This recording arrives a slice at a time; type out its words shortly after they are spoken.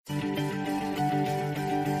Thank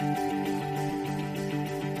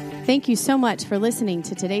you so much for listening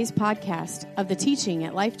to today's podcast of the teaching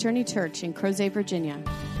at Life Journey Church in Crozet, Virginia.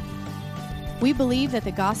 We believe that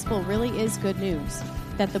the gospel really is good news,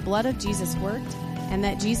 that the blood of Jesus worked, and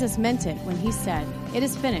that Jesus meant it when he said, "It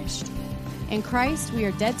is finished." In Christ, we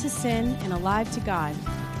are dead to sin and alive to God,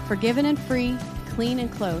 forgiven and free, clean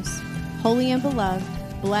and close, holy and beloved,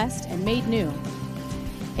 blessed and made new.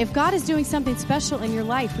 If God is doing something special in your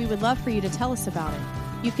life, we would love for you to tell us about it.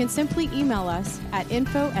 You can simply email us at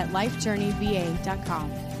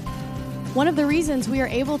info@lifejourneyva.com. One of the reasons we are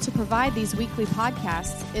able to provide these weekly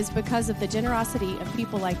podcasts is because of the generosity of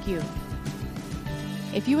people like you.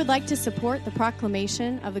 If you would like to support the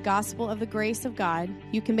proclamation of the gospel of the grace of God,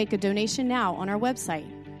 you can make a donation now on our website,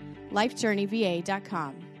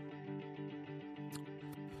 lifejourneyva.com.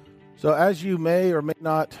 So as you may or may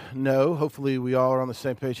not know, hopefully we all are on the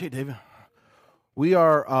same page. Hey, David. We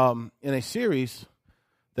are in a series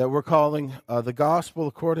that we're calling The Gospel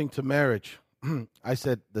According to Marriage. I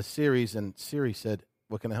said the series, and Siri said,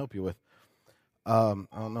 "What can I help you with?" I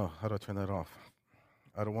don't know. How do I turn that off?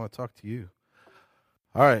 I don't want to talk to you.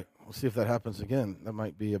 All right. We'll see if that happens again. That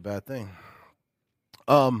might be a bad thing.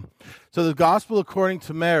 So the Gospel According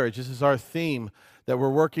to Marriage, this is our theme that we're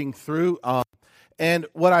working through. And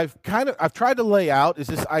what I've tried to lay out is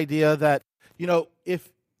this idea that,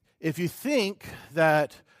 if you think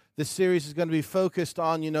that the series is going to be focused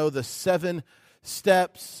on, the 7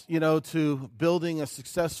 steps, to building a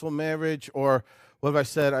successful marriage, or what have I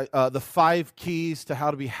said, the 5 keys to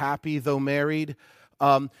how to be happy though married.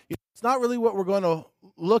 It's not really what we're going to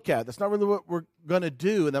look at. That's not really what we're going to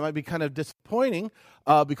do, and that might be kind of disappointing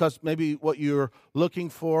because maybe what you're looking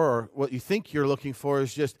for or what you think you're looking for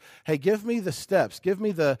is just, hey, give me the steps. Give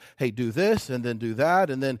me the, hey, do this and then do that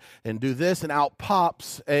and do this, and out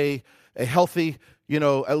pops a healthy,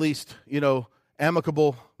 at least,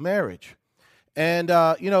 amicable marriage. And,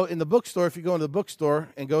 in the bookstore, if you go into the bookstore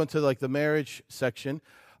and go into like the marriage section,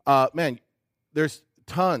 man, there's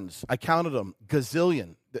tons. I counted them,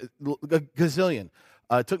 gazillion.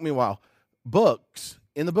 It took me a while. Books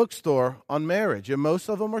in the bookstore on marriage. And most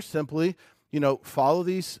of them are simply, follow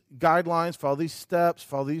these guidelines, follow these steps,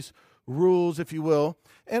 follow these rules, if you will.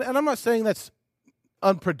 And I'm not saying that's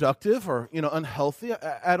unproductive or, unhealthy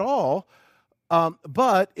at all.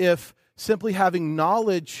 But if simply having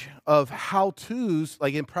knowledge of how-tos,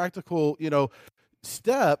 like in practical,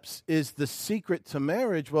 steps is the secret to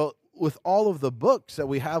marriage, well, with all of the books that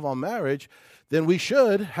we have on marriage, then we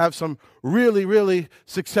should have some really, really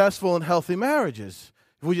successful and healthy marriages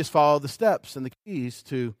if we just follow the steps and the keys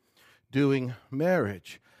to doing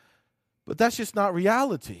marriage. But that's just not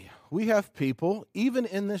reality. We have people, even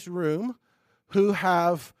in this room, who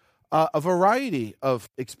have a variety of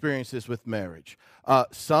experiences with marriage.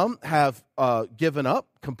 Some have given up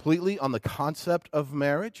completely on the concept of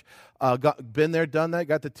marriage, been there, done that,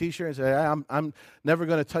 got the T-shirt and said, I'm never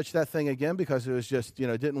going to touch that thing again because it was just,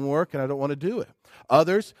 it didn't work and I don't want to do it.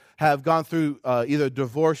 Others have gone through either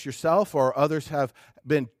divorce yourself, or others have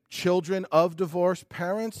been children of divorced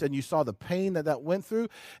parents, and you saw the pain that went through.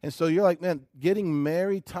 And so you're like, man, getting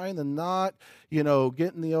married, tying the knot,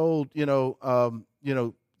 getting the old,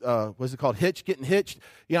 what's it called? Getting hitched.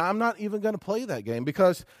 I'm not even going to play that game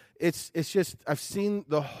because it's just, I've seen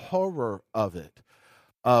the horror of it.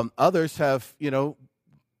 Others have,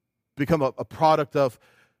 become a product of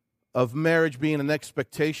marriage being an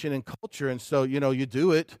expectation in culture. And so, you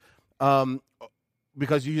do it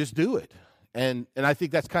because you just do it. And I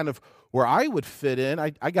think that's kind of where I would fit in.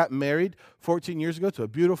 I got married 14 years ago to a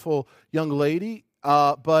beautiful young lady,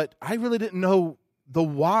 but I really didn't know the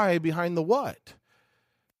why behind the what.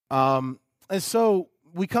 And so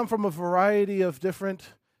we come from a variety of different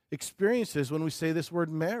experiences when we say this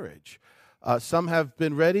word marriage. Some have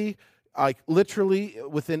been ready, like literally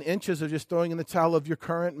within inches of just throwing in the towel of your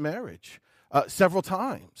current marriage several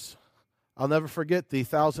times. I'll never forget the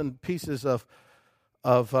 1,000 pieces of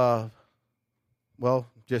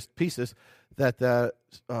just pieces that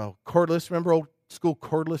cordless, remember old school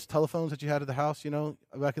cordless telephones that you had at the house,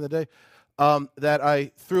 back in the day? That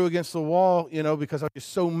I threw against the wall, because I was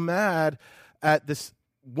just so mad at this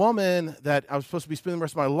woman that I was supposed to be spending the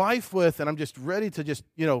rest of my life with, and I'm just ready to just,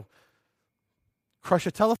 crush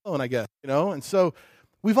a telephone, I guess, And so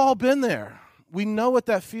we've all been there. We know what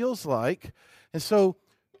that feels like. And so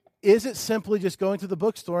is it simply just going to the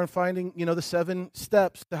bookstore and finding, the 7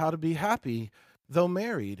 steps to how to be happy though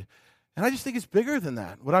married? And I just think it's bigger than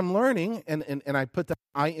that. What I'm learning, and I put that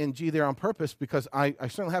ing there on purpose because I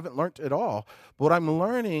certainly haven't learned it all. But what I'm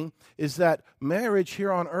learning is that marriage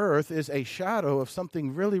here on earth is a shadow of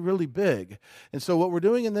something really, really big. And so what we're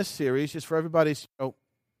doing in this series, just for everybody's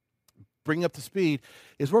bring up to speed,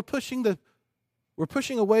 is we're pushing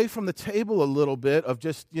away from the table a little bit of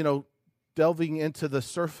just, delving into the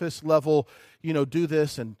surface level, do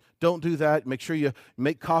this and don't do that. Make sure you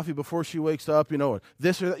make coffee before she wakes up, or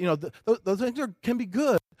this or that. Those things can be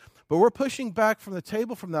good. But we're pushing back from the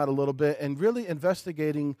table from that a little bit and really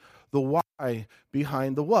investigating the why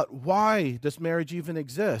behind the what. Why does marriage even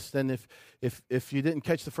exist? And if you didn't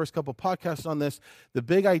catch the first couple podcasts on this, the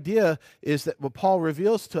big idea is that what Paul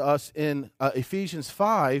reveals to us in Ephesians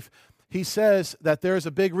 5, he says that there is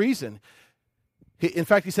a big reason. In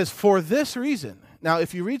fact, he says, for this reason. Now,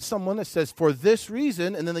 if you read someone that says, for this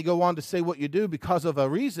reason, and then they go on to say what you do because of a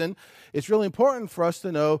reason, it's really important for us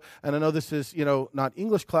to know, and I know this is, not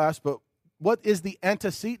English class, but what is the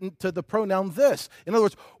antecedent to the pronoun this? In other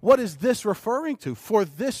words, what is this referring to? For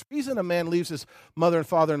this reason, a man leaves his mother and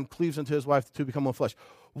father and cleaves unto his wife, the two become one flesh.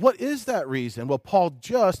 What is that reason? Well, Paul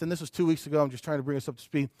and this was 2 weeks ago, I'm just trying to bring us up to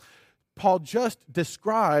speed, Paul just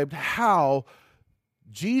described how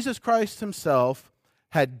Jesus Christ himself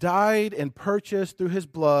had died and purchased through his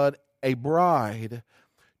blood a bride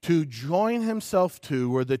to join himself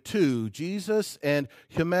to, or the two, Jesus and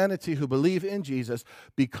humanity who believe in Jesus,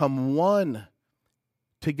 become one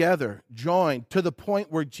together, joined, to the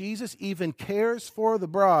point where Jesus even cares for the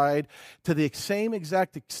bride to the same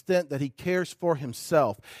exact extent that he cares for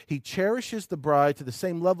himself. He cherishes the bride to the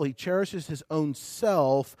same level he cherishes his own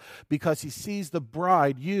self, because he sees the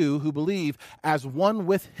bride, you who believe, as one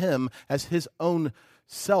with him, as his own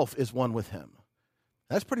self is one with him.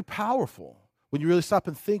 That's pretty powerful when you really stop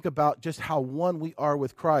and think about just how one we are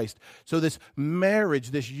with Christ. So this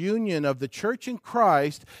marriage, this union of the church in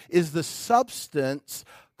Christ, is the substance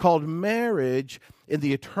called marriage in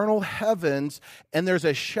the eternal heavens, and there's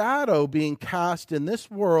a shadow being cast in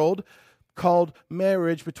this world called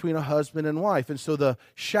marriage between a husband and wife. And so the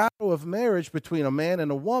shadow of marriage between a man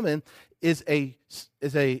and a woman is an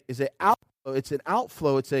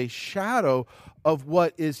outflow, it's a shadow of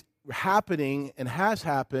what is happening and has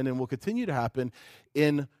happened and will continue to happen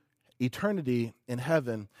in eternity in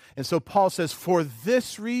heaven. And so Paul says, for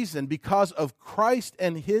this reason, because of Christ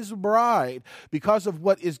and his bride, because of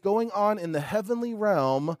what is going on in the heavenly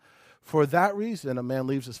realm, for that reason, a man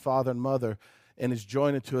leaves his father and mother and is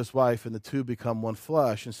joined to his wife, and the two become one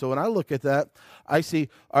flesh. And so when I look at that, I see,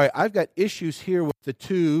 all right, I've got issues here with the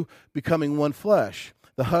two becoming one flesh.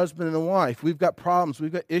 The husband and the wife, we've got problems,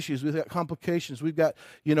 we've got issues, we've got complications, we've got,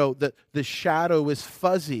 the shadow is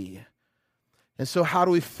fuzzy. And so how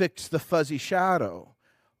do we fix the fuzzy shadow?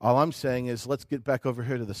 All I'm saying is let's get back over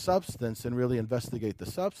here to the substance and really investigate the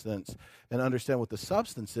substance and understand what the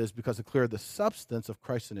substance is, because the clearer the substance of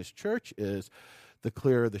Christ and his church is, the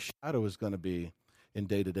clearer the shadow is going to be in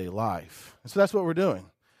day-to-day life. And so that's what we're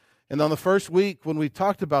doing. And on the first week when we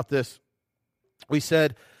talked about this, we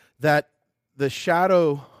said that the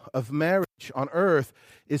shadow of marriage on earth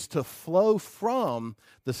is to flow from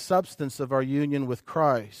the substance of our union with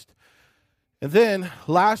Christ. And then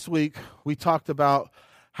last week, we talked about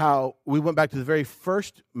how we went back to the very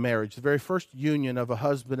first marriage, the very first union of a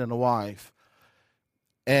husband and a wife,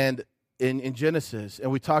 and in Genesis.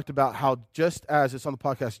 And we talked about how, just as, it's on the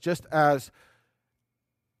podcast, just as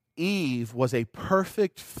Eve was a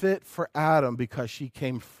perfect fit for Adam because she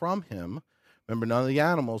came from him. Remember, none of the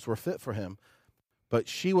animals were fit for him. But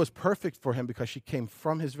she was perfect for him because she came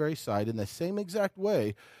from his very side. In the same exact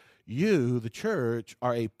way, you, the church,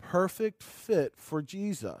 are a perfect fit for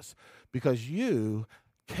Jesus because you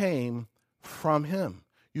came from him.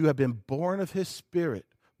 You have been born of his spirit,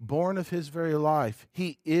 born of his very life.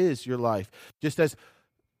 He is your life. Just as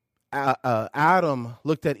Adam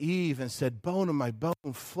looked at Eve and said, bone of my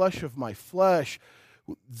bone, flesh of my flesh,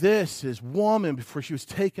 this is woman before she was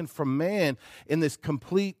taken from man, in this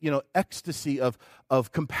complete, ecstasy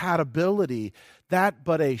of compatibility. That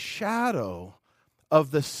but a shadow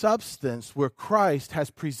of the substance where Christ has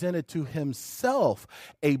presented to himself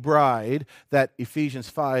a bride that Ephesians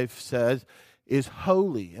 5 says is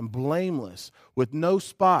holy and blameless, with no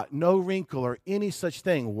spot, no wrinkle, or any such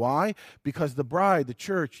thing. Why? Because the bride, the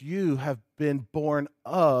church, you have been born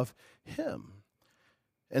of him.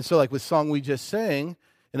 And so, like with song we just sang,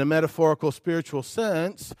 in a metaphorical spiritual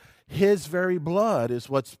sense, his very blood is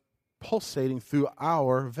what's pulsating through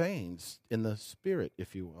our veins in the spirit,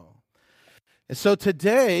 if you will. And so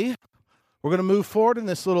today, we're going to move forward in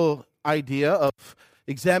this little idea of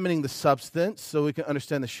examining the substance so we can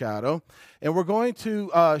understand the shadow. And we're going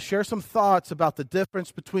to share some thoughts about the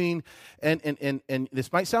difference between, and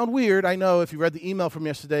this might sound weird, I know, if you read the email from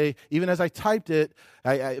yesterday, even as I typed it,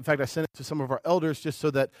 in fact, I sent it to some of our elders just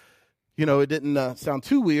so that, it didn't sound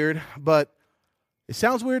too weird, but it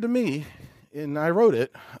sounds weird to me, and I wrote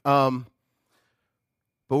it. But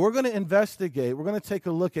we're going to investigate, we're going to take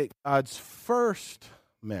a look at God's first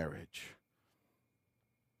marriage.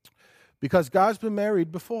 Because God's been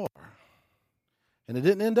married before, and it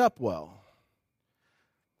didn't end up well.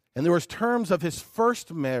 And there was terms of his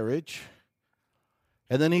first marriage,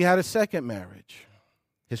 and then he had a second marriage,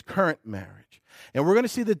 his current marriage. And we're going to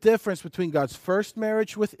see the difference between God's first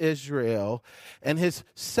marriage with Israel and his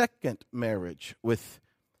second marriage with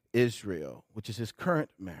Israel, which is his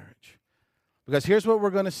current marriage. Because here's what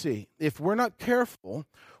we're going to see. If we're not careful,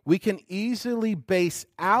 we can easily base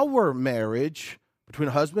our marriage between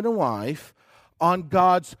a husband and wife on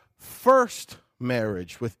God's first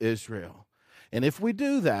marriage with Israel. And if we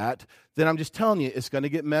do that, then I'm just telling you, it's going to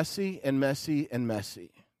get messy and messy and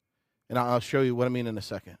messy. And I'll show you what I mean in a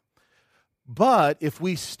second. But if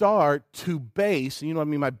we start to base, and you know what I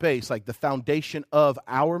mean by base, like the foundation of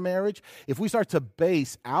our marriage, if we start to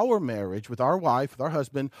base our marriage with our wife, with our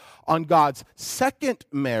husband, on God's second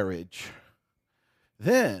marriage,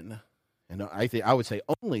 then, and I would say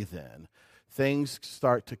only then, things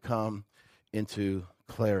start to come into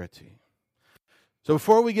clarity. So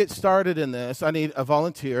before we get started in this, I need a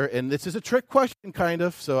volunteer, and this is a trick question, kind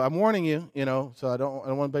of, so I'm warning you, so I don't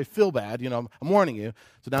want anybody to feel bad, I'm warning you,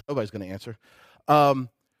 so now nobody's going to answer.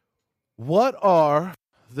 What are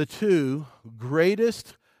the two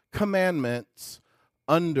greatest commandments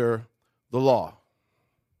under the law?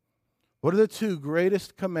 What are the two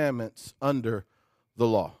greatest commandments under the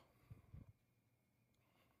law?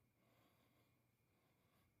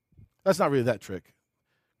 That's not really that trick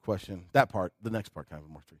question. That part, the next part, kind of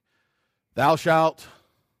more tricky. Thou shalt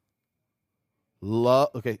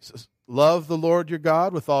love the Lord your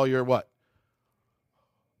God with all your what?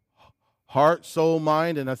 Heart, soul,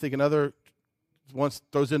 mind, and I think another one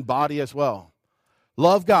throws in body as well.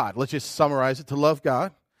 Love God. Let's just summarize it to love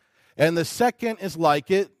God. And the second is like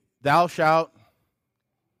it. Thou shalt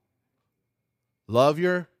love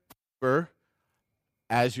your neighbor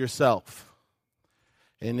as yourself.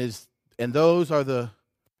 And those are the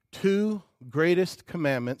two greatest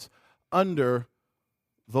commandments under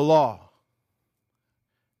the law.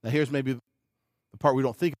 Now here's maybe the part we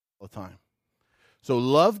don't think about all the time. So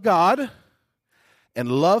love God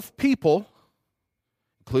and love people,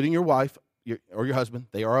 including your wife or your husband.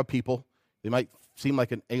 They are a people. They might seem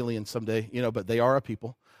like an alien someday, but they are a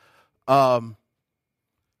people. The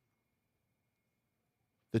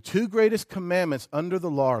two greatest commandments under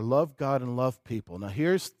the law are love God and love people. Now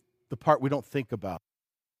here's the part we don't think about.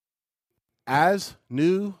 As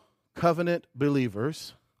new covenant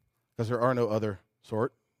believers, because there are no other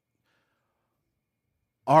sort,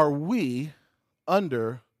 are we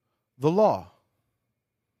under the law?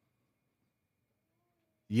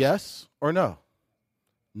 Yes or no?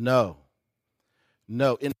 No.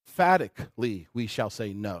 No. Emphatically, we shall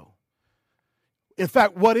say no. In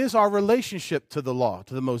fact, what is our relationship to the law,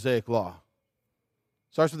 to the Mosaic law?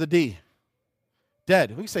 Starts with a D.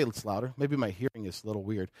 Dead. We can say it louder. Maybe my hearing is a little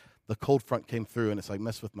weird. The cold front came through and it's like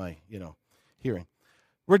messed with my, hearing.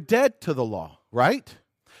 We're dead to the law, right?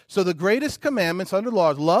 So the greatest commandments under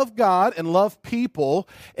law is love God and love people,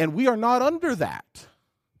 and we are not under that.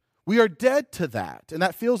 We are dead to that. And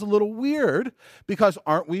that feels a little weird because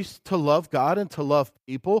aren't we to love God and to love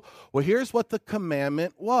people? Well, here's what the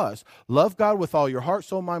commandment was. Love God with all your heart,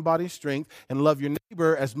 soul, mind, body, strength, and love your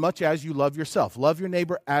neighbor as much as you love yourself. Love your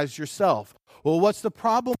neighbor as yourself. Well, what's the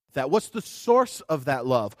problem with that? What's the source of that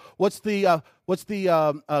love? What's the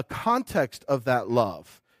context of that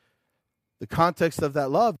love? The context of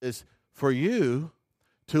that love is for you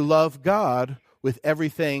to love God with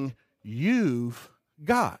everything you've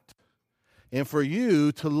got. And for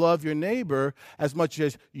you to love your neighbor as much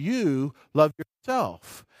as you love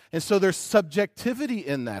yourself. And so there's subjectivity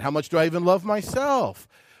in that. How much do I even love myself?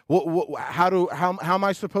 How am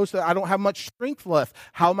I supposed to? I don't have much strength left.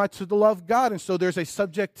 How am I to love God? And so there's a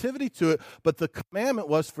subjectivity to it. But the commandment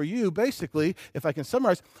was for you, basically, if I can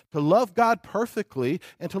summarize, to love God perfectly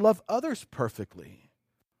and to love others perfectly.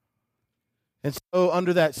 And so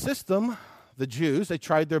under that system, the Jews, they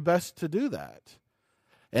tried their best to do that.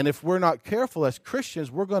 And if we're not careful as Christians,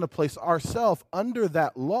 we're going to place ourselves under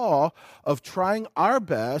that law of trying our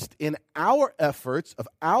best in our efforts of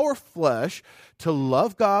our flesh to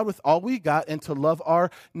love God with all we got and to love our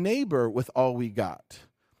neighbor with all we got.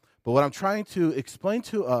 But what I'm trying to explain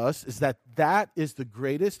to us is that that is the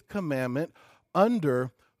greatest commandment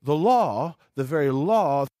under the law, the very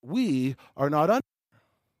law that we are not under.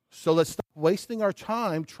 So let's stop wasting our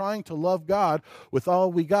time trying to love God with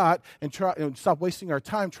all we got and stop wasting our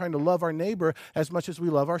time trying to love our neighbor as much as we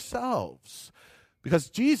love ourselves. Because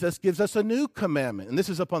Jesus gives us a new commandment, and this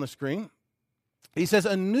is up on the screen. He says,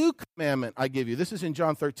 a new commandment I give you. This is in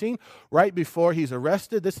John 13, right before he's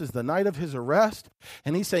arrested. This is the night of his arrest.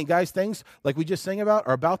 And he's saying, guys, things like we just sang about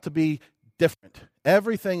are about to be different.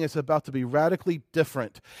 Everything is about to be radically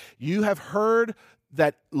different. You have heard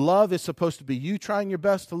that love is supposed to be you trying your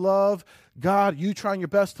best to love God, you trying your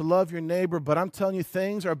best to love your neighbor, but I'm telling you,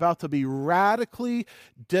 things are about to be radically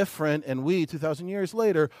different, and we, 2,000 years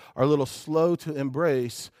later, are a little slow to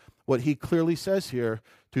embrace what he clearly says here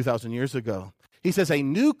 2,000 years ago. He says a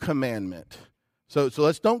new commandment. So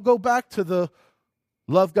let's don't go back to the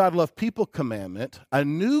love God, love people commandment. A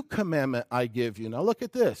new commandment I give you. Now look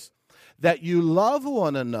at this. That you love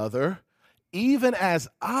one another even as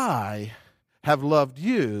I have loved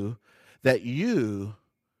you, that you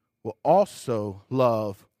will also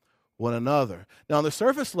love one another. Now, on the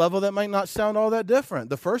surface level, that might not sound all that different.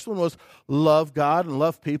 The first one was love God and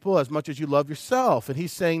love people as much as you love yourself. And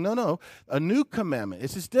he's saying, no, a new commandment.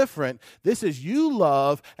 This is different. This is you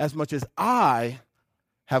love as much as I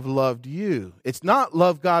have loved you. It's not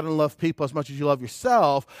love God and love people as much as you love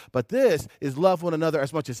yourself, but this is love one another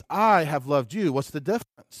as much as I have loved you. What's the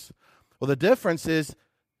difference? Well, the difference is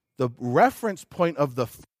the reference point of the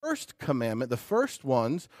first commandment, the first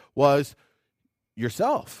ones, was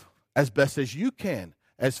yourself as best as you can,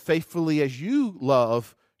 as faithfully as you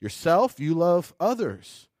love yourself, you love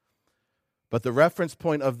others. But the reference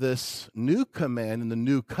point of this new command and the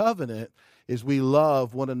new covenant is we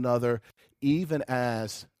love one another even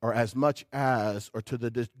as, or as much as, or to the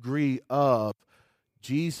degree of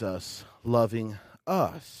Jesus loving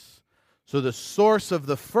us. So the source of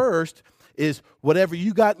the first is whatever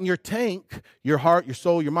you got in your tank, your heart, your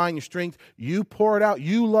soul, your mind, your strength, you pour it out.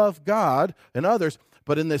 You love God and others.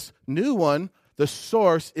 But in this new one, the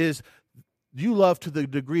source is you love to the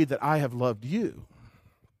degree that I have loved you.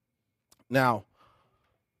 Now,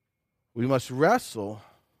 we must wrestle.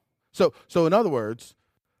 So in other words,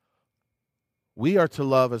 we are to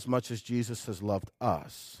love as much as Jesus has loved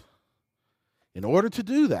us. In order to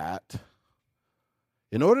do that,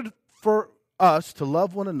 in order for us to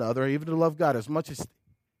love one another, even to love God as much as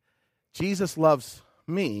Jesus loves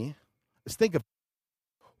me, let's think of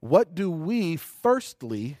what do we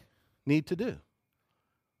firstly need to do?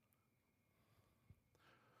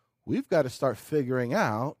 We've got to start figuring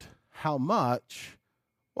out how much,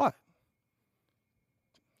 what?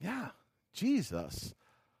 Yeah, Jesus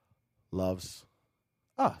loves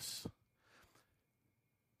us.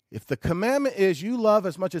 If the commandment is you love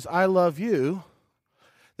as much as I love you,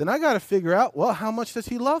 then I got to figure out, well, how much does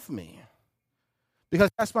he love me? Because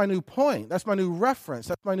that's my new point. That's my new reference.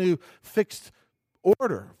 That's my new fixed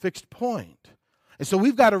order, fixed point. And so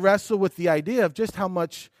we've got to wrestle with the idea of just how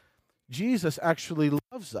much Jesus actually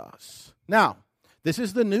loves us. Now, this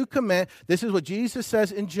is the new command. This is what Jesus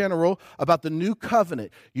says in general about the new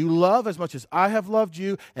covenant. You love as much as I have loved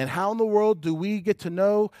you. And how in the world do we get to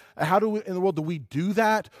know? In the world do we do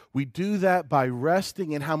that? We do that by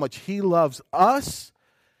resting in how much he loves us.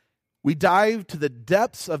 We dive to the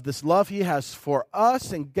depths of this love he has for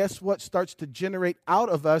us, and guess what starts to generate out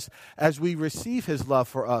of us as we receive his love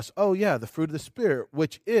for us? Oh yeah, the fruit of the Spirit,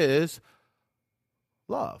 which is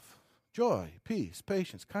love, joy, peace,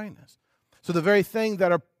 patience, kindness. So the very thing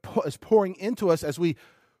that is pouring into us as we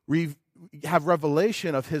have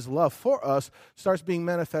revelation of his love for us starts being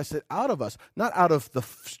manifested out of us, not out of the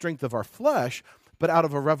strength of our flesh, but out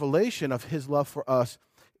of a revelation of his love for us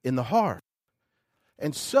in the heart.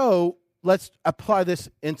 And so let's apply this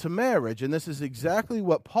into marriage. And this is exactly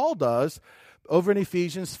what Paul does over in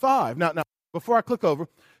Ephesians 5. Now, before I click over,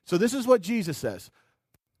 so this is what Jesus says.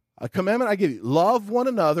 A commandment I give you, love one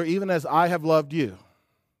another even as I have loved you.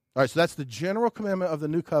 All right, so that's the general commandment of the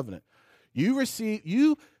new covenant.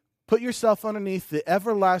 You put yourself underneath the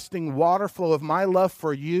everlasting water flow of my love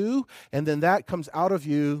for you, and then that comes out of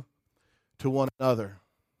you to one another.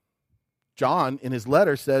 John, in his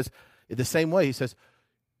letter, says, in the same way, he says,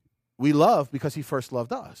 we love because he first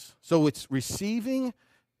loved us. So it's receiving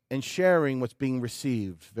and sharing what's being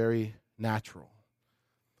received. Very natural.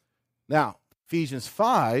 Now, Ephesians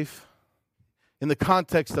 5, in the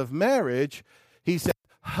context of marriage, he said,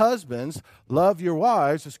 husbands, love your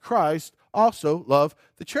wives as Christ also love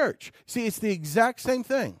the church. See, it's the exact same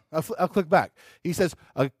thing. I'll click back. He says,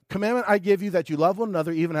 a commandment I give you that you love one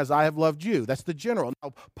another even as I have loved you. That's the general.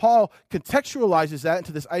 Now, Paul contextualizes that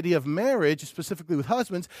into this idea of marriage, specifically with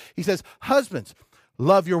husbands. He says, husbands,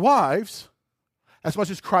 love your wives as much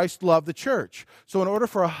as Christ loved the church. So in order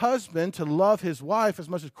for a husband to love his wife as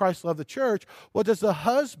much as Christ loved the church, what does the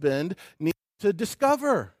husband need to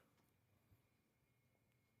discover?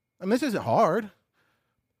 I mean, this isn't hard.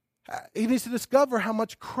 He needs to discover how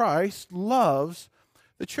much Christ loves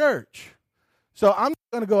the church. So I'm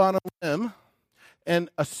going to go on a limb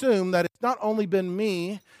and assume that it's not only been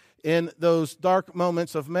me in those dark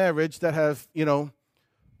moments of marriage that have,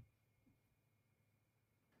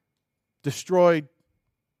 destroyed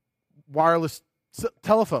wireless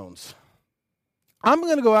telephones. I'm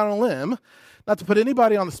going to go out on a limb, not to put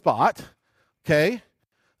anybody on the spot, okay,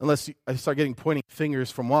 unless I start getting pointing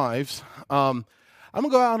fingers from wives. I'm going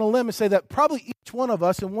to go out on a limb and say that probably each one of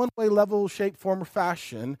us in one way, level, shape, form, or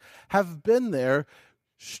fashion have been there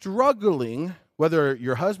struggling, whether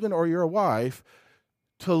you're a husband or you're a wife,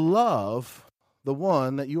 to love the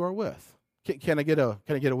one that you are with. Can I get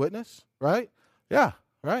a witness? Right? Yeah,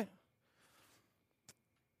 right?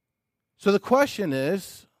 So the question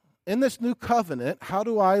is, in this new covenant, how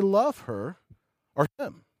do I love her or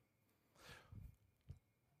him?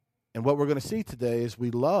 And what we're going to see today is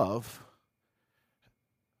we love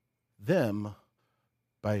them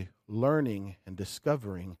by learning and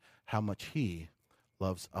discovering how much he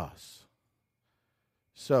loves us.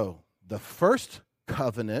 So the first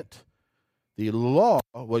covenant, the law,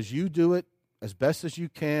 was you do it as best as you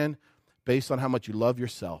can based on how much you love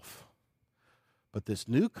yourself. But this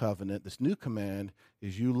new covenant, this new command,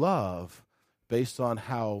 is you love based on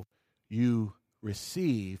how you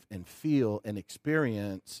receive and feel and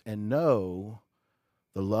experience and know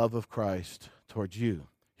the love of Christ towards you.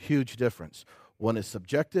 Huge difference. One is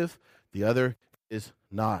subjective, the other is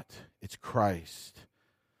not. It's Christ.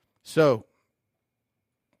 So,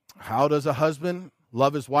 how does a husband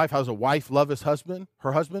love his wife? How does a wife love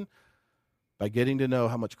her husband? By getting to know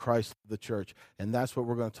how much Christ loved the church. And that's what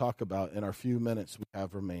we're going to talk about in our few minutes we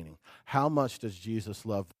have remaining. How much does Jesus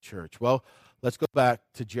love the church? Well, let's go back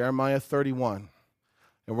to Jeremiah 31.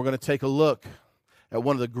 And we're going to take a look at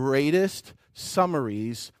one of the greatest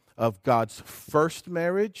summaries of God's first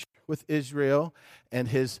marriage with Israel and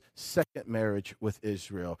his second marriage with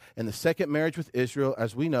Israel. And the second marriage with Israel,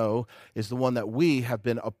 as we know, is the one that we have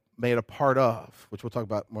been made a part of, which we'll talk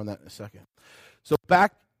about more on that in a second. So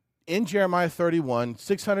back in Jeremiah 31,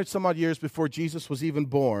 600 some odd years before Jesus was even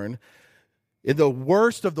born, in the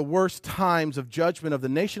worst of the worst times of judgment of the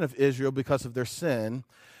nation of Israel because of their sin,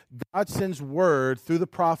 God sends word through the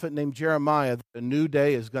prophet named Jeremiah that a new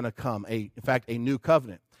day is going to come, in fact, a new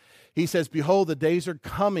covenant. He says, "Behold, the days are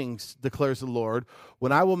coming, declares the Lord,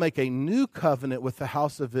 when I will make a new covenant with the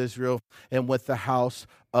house of Israel and with the house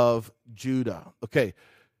of Judah." Okay,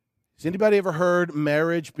 has anybody ever heard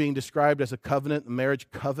marriage being described as a covenant, a marriage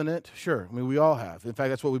covenant? Sure, I mean, we all have. In fact,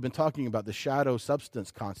 that's what we've been talking about, the shadow substance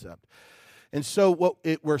concept. And so what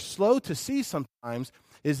we're slow to see sometimes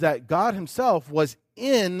is that God himself was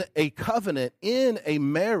in a covenant, in a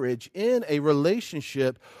marriage, in a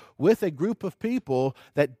relationship with a group of people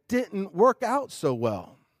that didn't work out so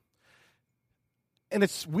well. And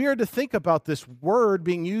it's weird to think about this word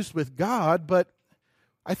being used with God, but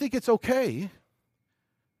I think it's okay.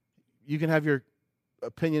 You can have your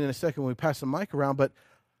opinion in a second when we pass the mic around, but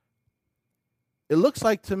it looks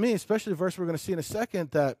like to me, especially the verse we're going to see in a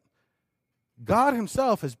second, that God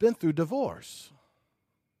himself has been through divorce.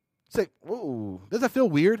 Say, whoa, does that feel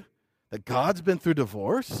weird that God's been through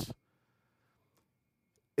divorce?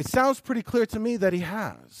 It sounds pretty clear to me that he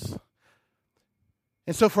has.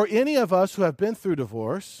 And so for any of us who have been through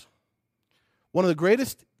divorce, one of the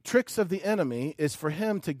greatest tricks of the enemy is for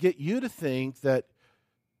him to get you to think that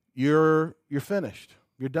you're finished,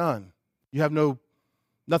 you're done. You have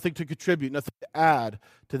nothing to contribute, nothing to add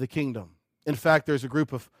to the kingdom. In fact, there's a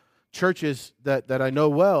group of churches that I know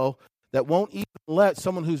well that won't even let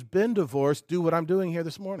someone who's been divorced do what I'm doing here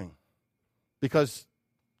this morning because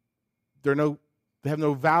they have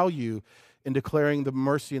no value in declaring the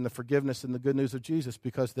mercy and the forgiveness and the good news of Jesus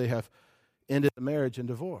because they have ended the marriage in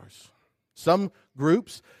divorce. Some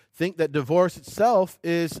groups think that divorce itself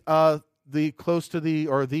is the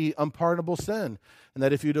unpardonable sin, and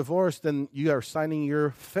that if you divorce, then you are signing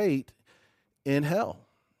your fate in hell,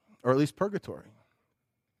 or at least purgatory,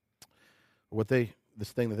 or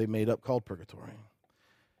this thing that they made up called purgatory.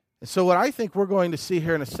 And so what I think we're going to see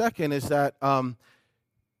here in a second is that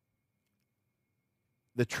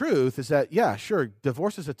the truth is that, yeah, sure,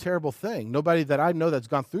 divorce is a terrible thing. Nobody that I know that's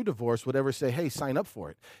gone through divorce would ever say, hey, sign up for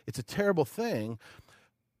it. It's a terrible thing.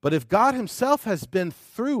 But if God himself has been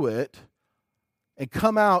through it and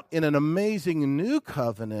come out in an amazing new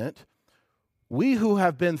covenant, we who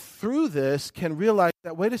have been through this can realize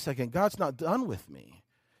that, wait a second, God's not done with me.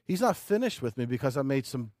 He's not finished with me because I made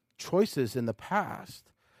some choices in the past.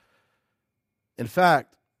 In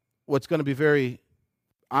fact, what's going to be very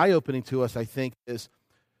eye-opening to us, I think, is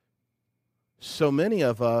so many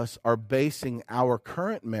of us are basing our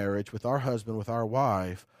current marriage with our husband, with our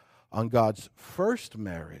wife, on God's first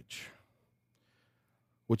marriage,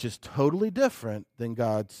 which is totally different than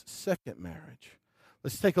God's second marriage.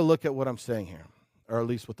 Let's take a look at what I'm saying here, or at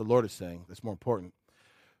least what the Lord is saying. That's more important.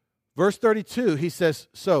 Verse 32, he says,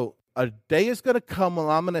 so a day is going to come when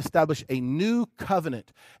I'm going to establish a new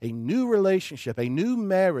covenant, a new relationship, a new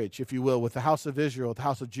marriage, if you will, with the house of Israel, the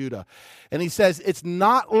house of Judah. And he says, it's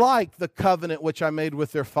not like the covenant which I made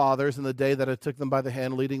with their fathers in the day that I took them by the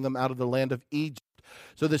hand, leading them out of the land of Egypt.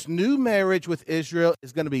 So this new marriage with Israel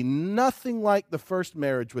is going to be nothing like the first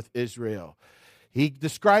marriage with Israel. He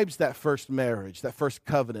describes that first marriage, that first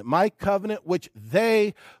covenant. My covenant which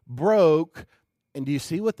they broke. And do you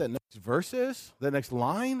see what that next verse is? The next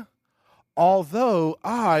line? Although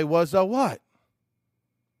I was a what?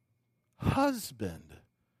 Husband.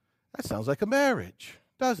 That sounds like a marriage,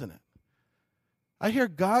 doesn't it? I hear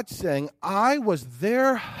God saying, I was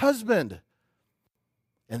their husband.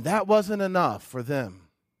 And that wasn't enough for them.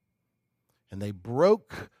 And they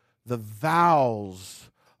broke the vows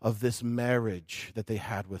of this marriage that they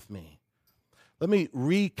had with me. Let me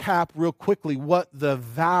recap real quickly what the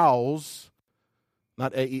vows,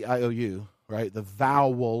 not A-E-I-O-U, right? The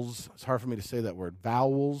vowels, it's hard for me to say that word,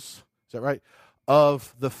 vowels, is that right?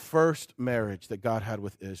 Of the first marriage that God had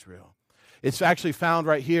with Israel. It's actually found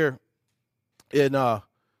right here in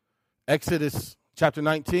Exodus chapter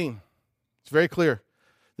 19. It's very clear.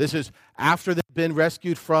 This is after they've been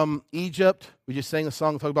rescued from Egypt. We just sang a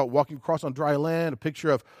song talking about walking across on dry land, a picture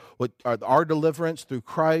of what our deliverance through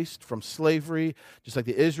Christ from slavery, just like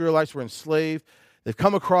the Israelites were enslaved. They've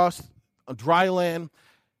come across a dry land.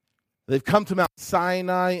 They've come to Mount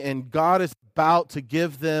Sinai, and God is about to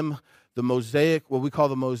give them the Mosaic, what we call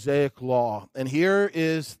the Mosaic law. And here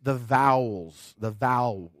is the vowels. The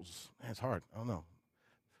vowels. Man, it's hard. I don't know.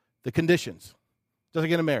 The conditions. Just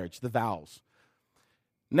like in a marriage, the vows.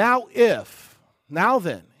 Now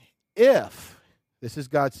then, if, this is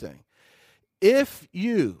God saying, if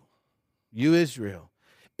you Israel,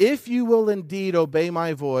 if you will indeed obey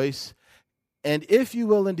my voice, and if you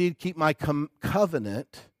will indeed keep my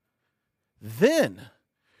covenant, then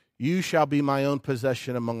you shall be my own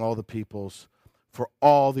possession among all the peoples, for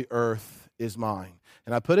all the earth is mine.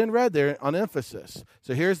 And I put in red there on emphasis.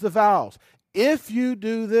 So here's the vows. If you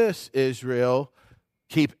do this, Israel,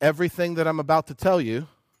 keep everything that I'm about to tell you,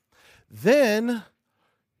 then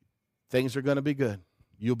things are going to be good.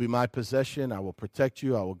 You'll be my possession. I will protect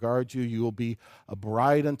you. I will guard you. You will be a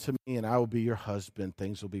bride unto me, and I will be your husband.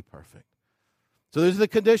 Things will be perfect. So these are the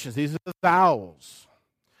conditions. These are the vows.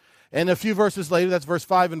 And a few verses later, that's verse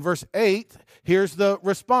 5 and verse 8, here's the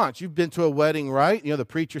response. You've been to a wedding, right? You know, the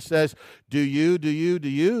preacher says, do you?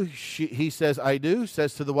 He says, I do.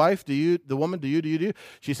 Says to the wife, do you? The woman, do you?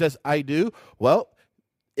 She says, I do. Well,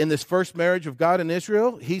 in this first marriage of God and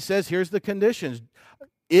Israel, he says, here's the conditions.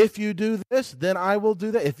 If you do this, then I will do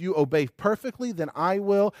that. If you obey perfectly, then I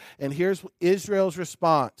will. And here's Israel's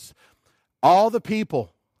response. All the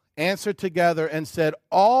people answered together and said,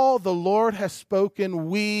 all the Lord has spoken,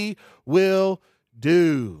 we will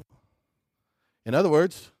do. In other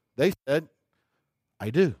words, they said, I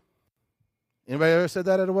do. Anybody ever said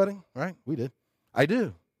that at a wedding? Right? We did. I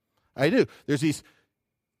do. There's these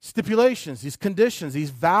stipulations, these conditions, these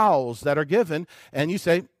vows that are given, and you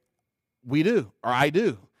say, we do, or I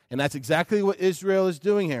do. And that's exactly what Israel is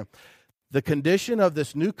doing here. The condition of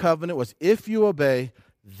this new covenant was, if you obey,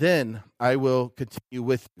 then I will continue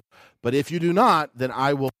with you. But if you do not, then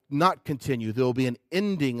I will not continue. There will be an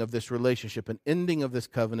ending of this relationship, an ending of this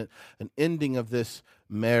covenant, an ending of this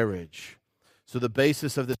marriage. So the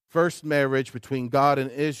basis of this first marriage between God and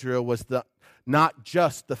Israel was not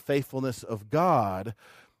just the faithfulness of God,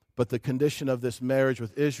 but the condition of this marriage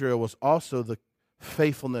with Israel was also the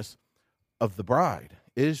faithfulness of the bride,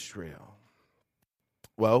 Israel.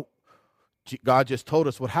 Well, God just told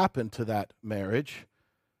us what happened to that marriage,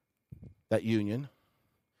 that union.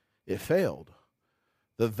 It failed.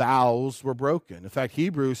 The vows were broken. In fact,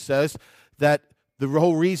 Hebrews says that the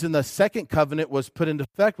whole reason the second covenant was put into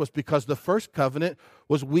effect was because the first covenant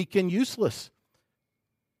was weak and useless.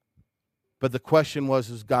 But the question was,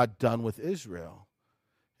 is God done with Israel?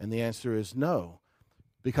 And the answer is no.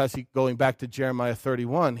 Because going back to Jeremiah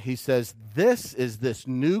 31, he says, this is this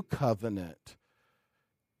new covenant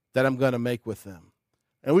that I'm going to make with them.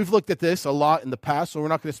 And we've looked at this a lot in the past, so we're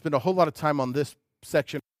not going to spend a whole lot of time on this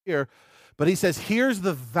section here. But he says, here's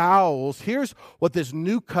the vows, here's what this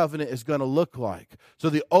new covenant is going to look like. So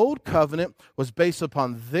the old covenant was based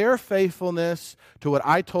upon their faithfulness to what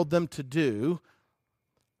I told them to do,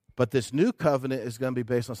 but this new covenant is going to be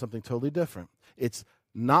based on something totally different. It's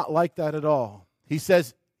not like that at all. He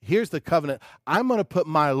says, here's the covenant. I'm going to put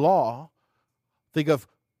my law, think of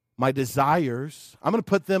my desires, I'm going to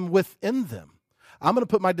put them within them. I'm going to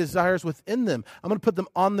put my desires within them. I'm going to put them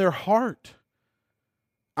on their heart.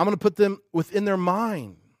 I'm going to put them within their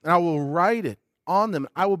mind, and I will write it on them.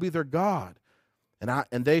 I will be their God,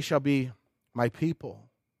 and they shall be my people.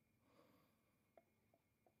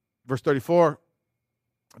 Verse 34,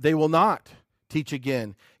 they will not teach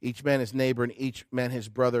again, each man his neighbor and each man his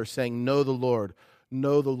brother, saying, know the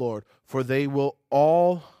Lord, for they will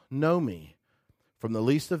all know me, from the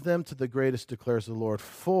least of them to the greatest, declares the Lord.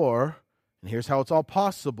 For, and here's how it's all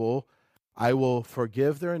possible, I will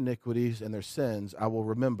forgive their iniquities and their sins. I will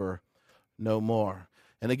remember no more.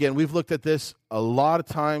 And again, we've looked at this a lot of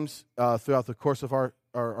times throughout the course of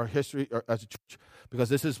our history as a church, because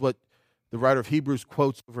this is what the writer of Hebrews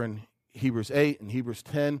quotes over in Hebrews 8 and Hebrews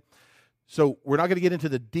 10. So we're not going to get into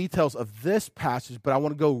the details of this passage, but I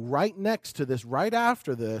want to go right next to this, right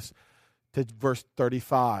after this, to verse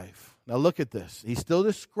 35. Now look at this. He's still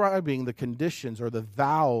describing the conditions or the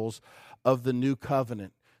vows of the new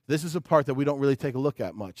covenant. This is a part that we don't really take a look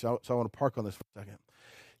at much, so I want to park on this for a second.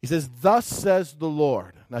 He says, thus says the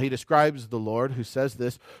Lord. Now he describes the Lord who says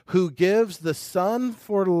this, who gives the sun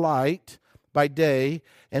for light by day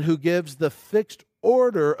and who gives the fixed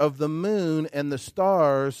order of the moon and the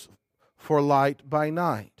stars for light by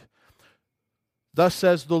night. Thus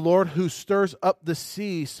says the Lord who stirs up the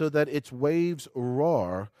sea so that its waves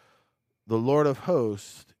roar. The Lord of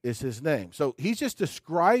hosts is his name. So he's just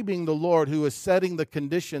describing the Lord who is setting the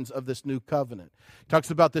conditions of this new covenant. He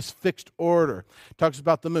talks about this fixed order. He talks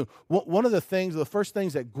about the moon. One of the first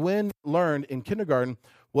things that Gwen learned in kindergarten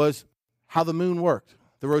was how the moon worked,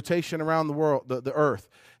 the rotation around the world, the earth,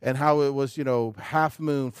 and how it was, half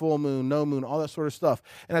moon, full moon, no moon, all that sort of stuff.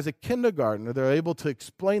 And as a kindergartner, they're able to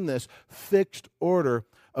explain this fixed order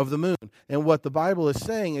of the moon. And what the Bible is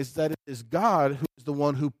saying is that it is God who is the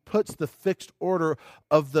one who puts the fixed order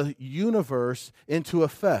of the universe into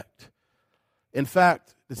effect. In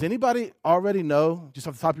fact, does anybody already know, just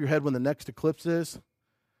off the top of your head, when the next eclipse is?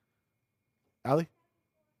 Allie?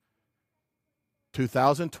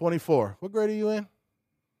 2024. What grade are you in?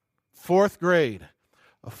 4th grade.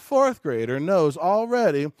 A 4th grader knows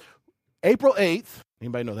already April 8th.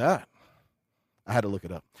 Anybody know that? I had to look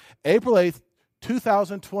it up. April 8th,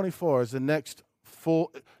 2024 is the next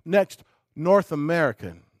North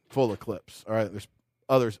American full eclipse. All right, there's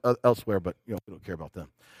others elsewhere, but we don't care about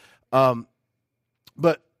them.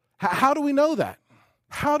 But how do we know that?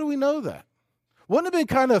 How do we know that? Wouldn't it have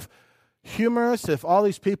been kind of humorous if all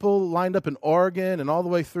these people lined up in Oregon and all the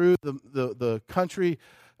way through the country,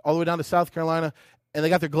 all the way down to South Carolina, and they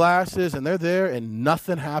got their glasses and they're there and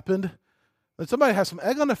nothing happened? And somebody has some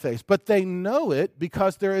egg on their face, but they know it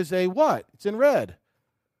because there is a what? It's in red.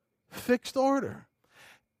 Fixed order.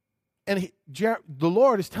 And the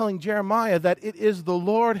Lord is telling Jeremiah that it is the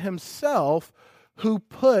Lord himself who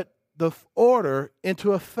put the order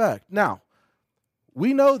into effect. Now,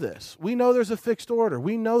 we know this. We know there's a fixed order.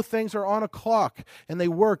 We know things are on a clock and they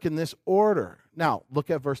work in this order. Now, look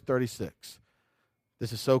at verse 36.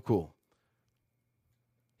 This is so cool.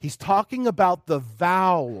 He's talking about the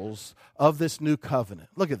vows of this new covenant.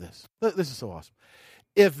 Look at this. This is so awesome.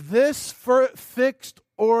 If this fixed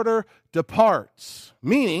order departs,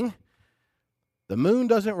 meaning the moon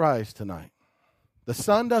doesn't rise tonight, the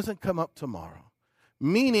sun doesn't come up tomorrow,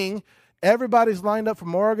 meaning everybody's lined up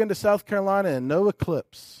from Oregon to South Carolina and no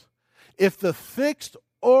eclipse. If the fixed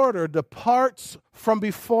order departs from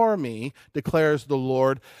before me, declares the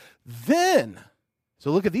Lord, then, so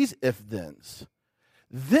look at these if-thens,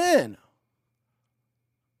 then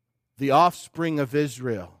the offspring of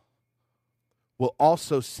Israel will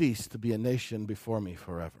also cease to be a nation before me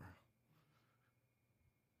forever.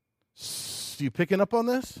 So you picking up on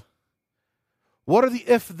this? What are the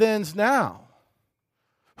if-thens now?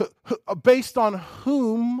 Based on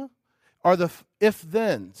whom are the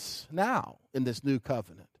if-thens now in this new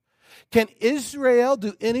covenant? Can Israel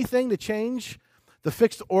do anything to change the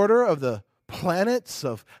fixed order of the planets,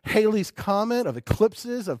 of Halley's Comet, of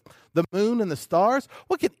eclipses, of the moon and the stars?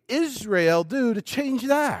 What can Israel do to change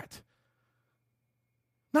that?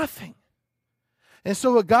 Nothing. And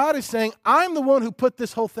so what God is saying, I'm the one who put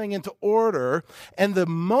this whole thing into order. And the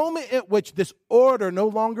moment at which this order no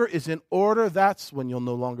longer is in order, that's when you'll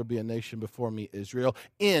no longer be a nation before me, Israel,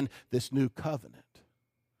 in this new covenant.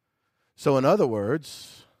 So in other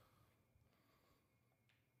words,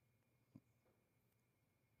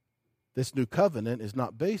 this new covenant is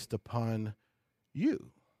not based upon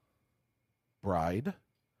you, bride.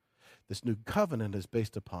 This new covenant is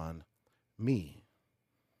based upon me.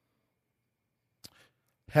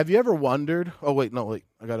 Have you ever wondered? Oh, wait,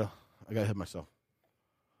 I gotta hit myself.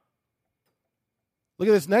 Look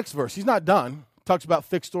at this next verse. He's not done. Talks about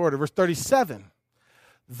fixed order. Verse 37.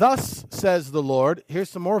 Thus says the Lord. Here's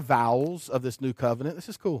some more vowels of this new covenant. This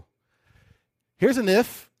is cool. Here's an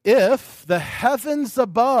if. If the heavens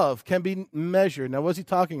above can be measured. Now, what's he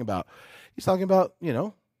talking about? He's talking about,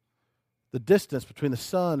 the distance between the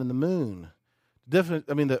sun and the moon.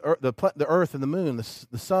 The earth and the moon,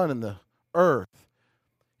 the sun and the earth.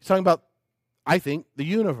 He's talking about, I think, the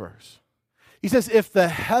universe. He says, if the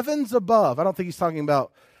heavens above, I don't think he's talking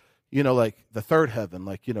about, like the third heaven,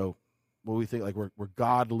 like, what we think, like where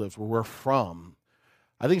God lives, where we're from.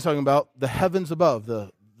 I think he's talking about the heavens above,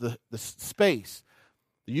 the space,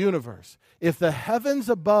 the universe. If the heavens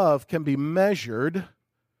above can be measured,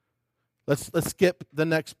 let's skip the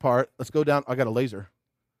next part. Let's go down. I got a laser.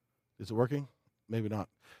 Is it working? Maybe not.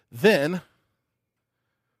 Then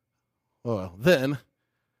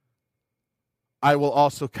I will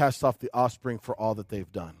also cast off the offspring for all that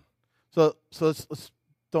they've done. So let's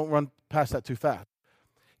don't run past that too fast.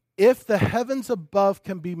 If the heavens above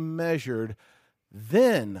can be measured,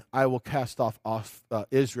 then I will cast off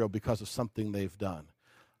Israel because of something they've done.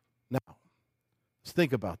 Now, let's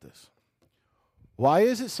think about this. Why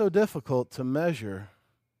is it so difficult to measure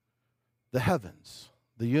the heavens,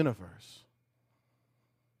 the universe?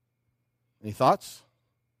 Any thoughts?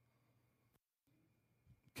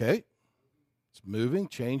 Okay. It's moving,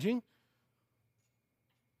 changing.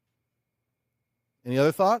 Any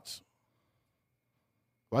other thoughts?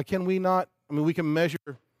 Why can we not, we can measure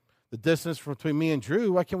the distance between me and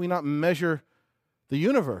Drew. Why can we not measure the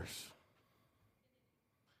universe?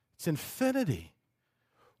 It's infinity.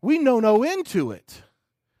 We know no end to it.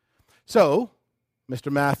 So,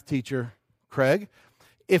 Mr. Math teacher Craig,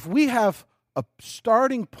 if we have a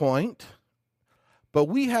starting point, but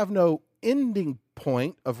we have no ending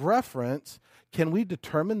point of reference, can we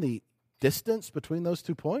determine the distance between those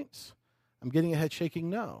 2 points? I'm getting a head shaking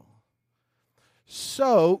no.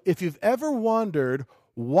 So, if you've ever wondered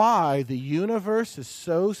why the universe is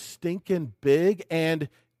so stinking big and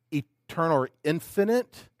eternal or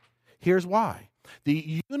infinite, here's why.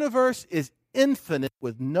 The universe is infinite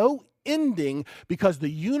with no ending because the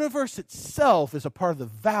universe itself is a part of the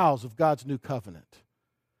vows of God's new covenant.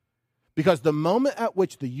 Because the moment at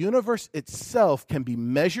which the universe itself can be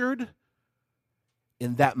measured,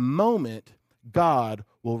 in that moment, God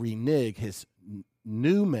will renege his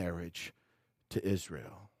new marriage to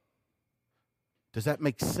Israel. Does that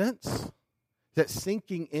make sense? Is that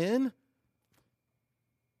sinking in?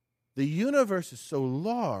 The universe is so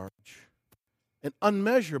large and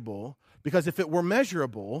unmeasurable because if it were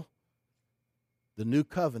measurable, the new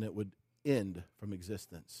covenant would end from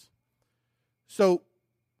existence. So,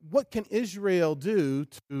 what can Israel do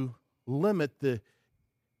to limit the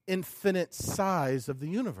infinite size of the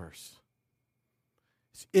universe?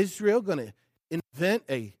 Is Israel going to invent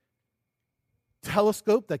a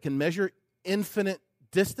telescope that can measure infinite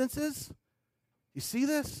distances? You see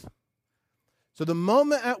this? So the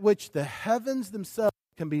moment at which the heavens themselves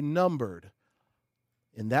can be numbered,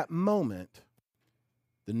 in that moment,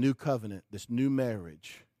 the new covenant, this new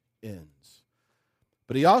marriage ends.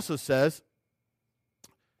 But he also says,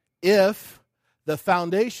 if the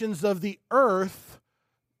foundations of the earth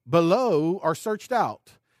below are searched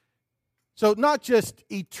out. So not just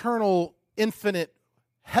eternal, infinite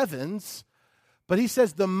heavens, but he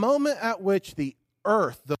says the moment at which the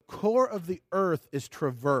earth, the core of the earth is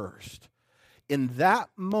traversed, in that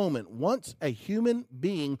moment, once a human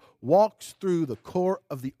being walks through the core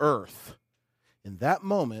of the earth, in that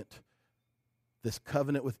moment, this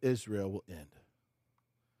covenant with Israel will end.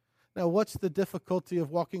 Now, what's the difficulty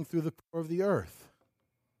of walking through the core of the earth?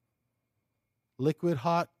 Liquid,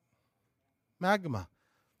 hot magma,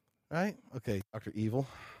 right? Okay, Dr. Evil.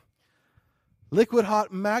 Liquid,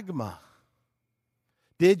 hot magma.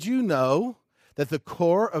 Did you know that the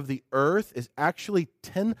core of the earth is actually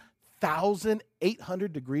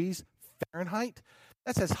 10,800 degrees Fahrenheit?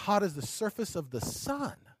 That's as hot as the surface of the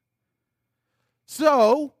sun.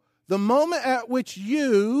 So, the moment at which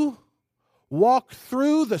you walk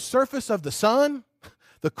through the surface of the sun,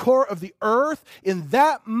 the core of the earth, in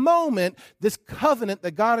that moment, this covenant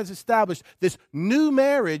that God has established, this new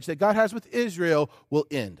marriage that God has with Israel will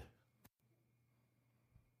end.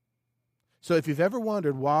 So if you've ever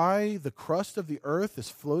wondered why the crust of the earth is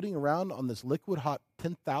floating around on this liquid hot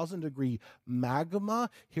 10,000 degree magma,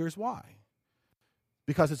 here's why.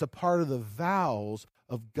 Because it's a part of the vows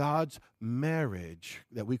of God's marriage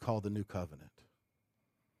that we call the new covenant.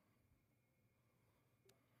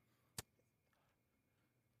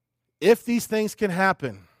 If these things can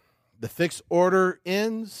happen, the fixed order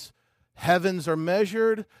ends, heavens are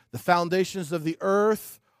measured, the foundations of the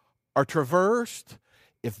earth are traversed.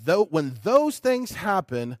 When those things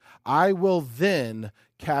happen, I will then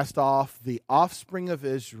cast off the offspring of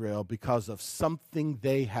Israel because of something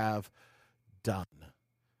they have done.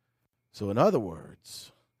 So in other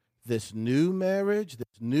words, this new marriage,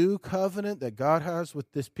 this new covenant that God has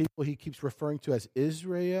with this people he keeps referring to as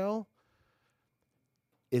Israel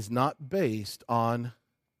is not based on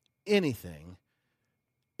anything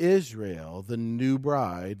Israel, the new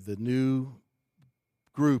bride, the new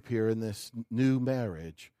group here in this new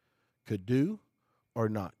marriage, could do or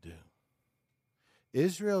not do.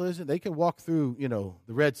 Israel isn't, they can walk through,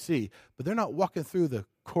 the Red Sea, but they're not walking through the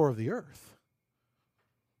core of the earth.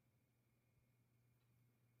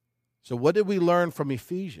 So what did we learn from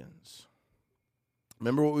Ephesians?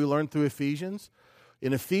 Remember what we learned through Ephesians?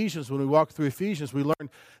 In Ephesians, when we walked through Ephesians, we learned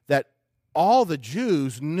that all the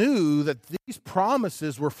Jews knew that these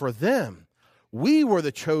promises were for them. We were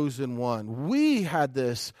the chosen one. We had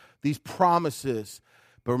these promises.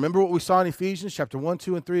 But remember what we saw in Ephesians chapter 1,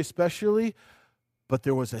 2, and 3 especially? But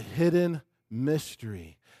there was a hidden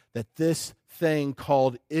mystery that this thing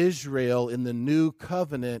called Israel in the new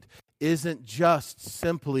covenant isn't just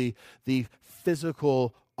simply the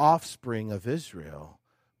physical offspring of Israel,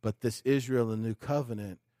 but this Israel in the new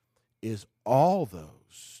covenant is all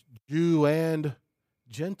those, Jew and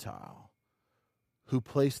Gentile, who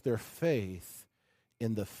place their faith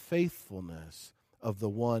in the faithfulness of the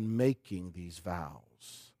one making these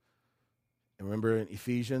vows. And remember in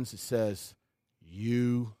Ephesians it says,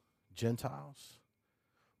 you Gentiles.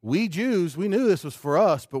 We Jews, we knew this was for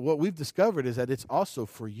us, but what we've discovered is that it's also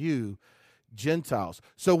for you Gentiles.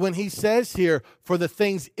 So when he says here, for the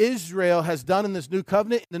things Israel has done in this new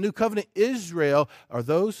covenant, in the new covenant Israel are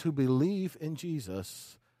those who believe in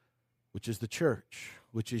Jesus, which is the church,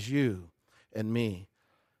 which is you and me.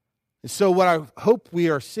 And so what I hope we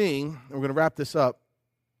are seeing, and we're going to wrap this up,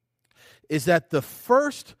 is that the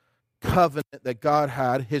first covenant that God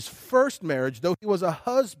had, his first marriage, though he was a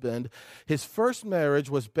husband, his first marriage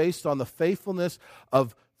was based on the faithfulness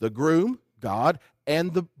of the groom, God,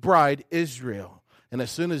 and the bride, Israel. And as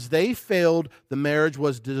soon as they failed, the marriage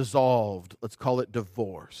was dissolved. Let's call it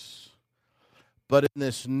divorce. But in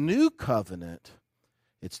this new covenant,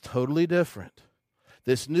 it's totally different.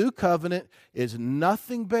 This new covenant is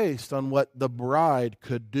nothing based on what the bride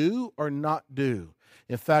could do or not do.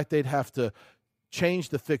 In fact, they'd have to change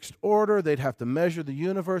the fixed order, they'd have to measure the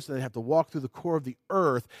universe, and they'd have to walk through the core of the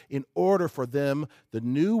earth in order for them, the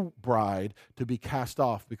new bride, to be cast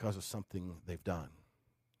off because of something they've done.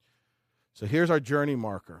 So here's our journey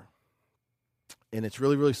marker. And it's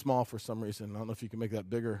really, really small for some reason. I don't know if you can make that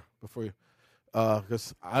bigger before you,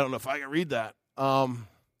 because I don't know if I can read that.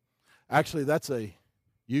 Actually, that's a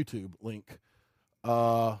YouTube link.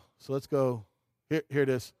 So let's go. Here it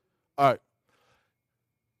is. All right.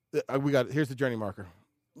 We got it. Here's the journey marker.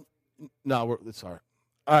 No, it's all right.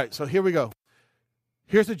 All right, so here we go.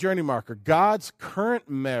 Here's the journey marker. God's current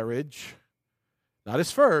marriage, not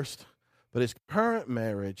his first, but his current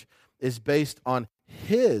marriage is based on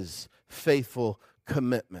his faithful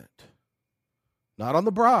commitment. Not on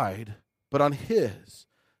the bride, but on his.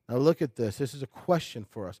 Now look at this. This is a question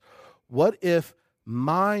for us. What if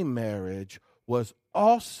my marriage was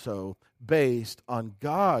also based on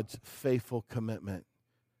God's faithful commitment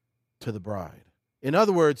to the bride? In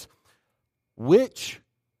other words, which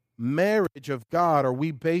marriage of God are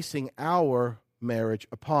we basing our marriage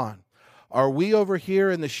upon? Are we over here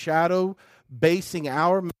in the shadow basing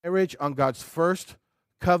our marriage on God's first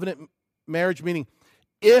covenant marriage, meaning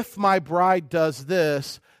if my bride does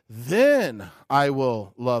this, then I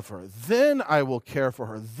will love her, then I will care for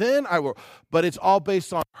her, then I will, but it's all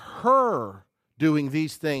based on her doing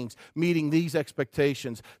these things, meeting these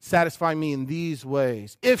expectations, satisfying me in these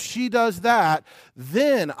ways. If she does that,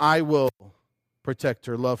 then I will protect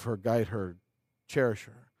her, love her, guide her, cherish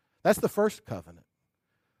her. That's the first covenant.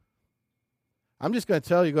 I'm just going to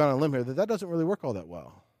tell you, go on a limb here, that doesn't really work all that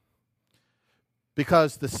well.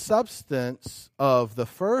 Because the substance of the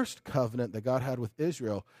first covenant that God had with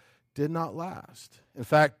Israel did not last. In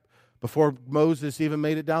fact, Before Moses even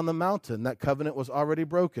made it down the mountain, that covenant was already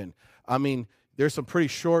broken. I mean, there's some pretty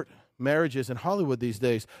short marriages in Hollywood these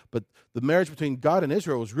days, but the marriage between God and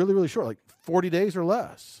Israel was really, really short, like 40 days or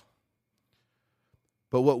less.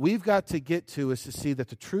 But what we've got to get to is to see that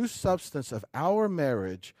the true substance of our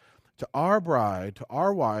marriage to our bride, to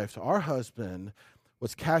our wife, to our husband,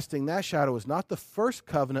 what's casting that shadow is not the first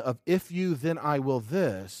covenant of if you, then I will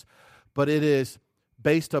this, but it is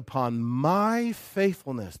based upon my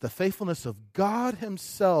faithfulness, the faithfulness of God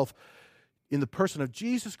himself in the person of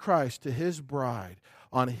Jesus Christ to his bride,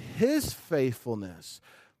 on his faithfulness,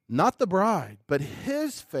 not the bride, but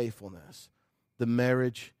his faithfulness, the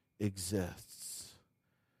marriage exists.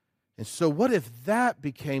 And so what if that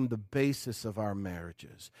became the basis of our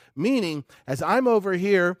marriages? Meaning, as I'm over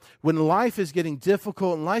here, when life is getting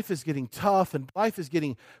difficult and life is getting tough and life is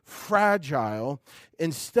getting fragile,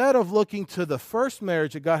 instead of looking to the first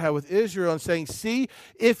marriage that God had with Israel and saying, see,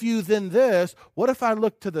 if you then this, what if I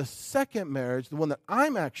look to the second marriage, the one that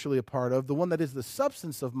I'm actually a part of, the one that is the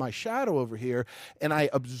substance of my shadow over here, and I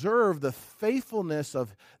observe the faithfulness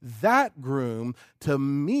of that groom to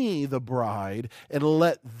me, the bride, and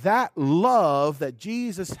let that love that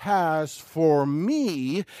Jesus has for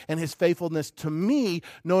me and his faithfulness to me,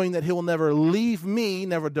 knowing that he will never leave me,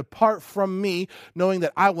 never depart from me, knowing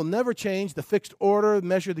that I will never change the fixed order,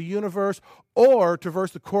 measure the universe, or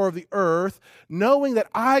traverse the core of the earth, knowing that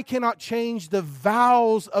I cannot change the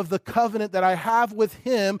vows of the covenant that I have with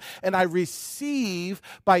him, and I receive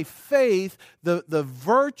by faith the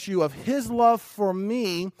virtue of his love for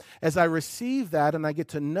me. As I receive that and I get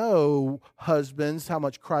to know, husbands, how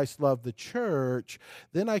much Christ loved the church,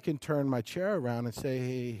 then I can turn my chair around and say,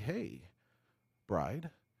 hey, bride,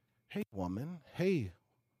 hey, woman, hey,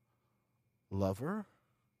 lover,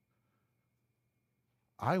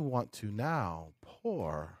 I want to now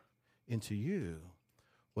pour into you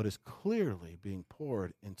what is clearly being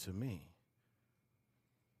poured into me.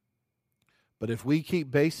 But if we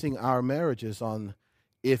keep basing our marriages on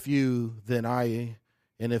if you, then I,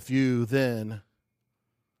 and if you, then,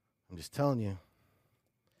 I'm just telling you,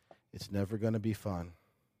 it's never going to be fun.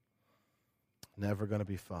 Never going to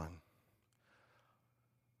be fun.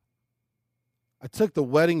 I took the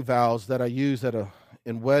wedding vows that I use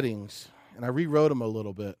in weddings, and I rewrote them a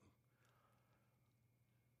little bit.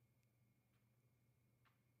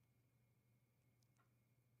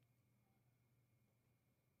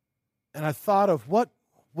 And I thought of what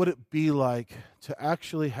would it be like to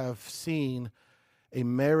actually have seen a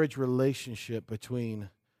marriage relationship between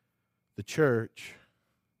the church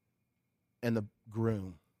and the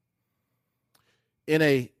groom. In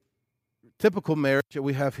a typical marriage that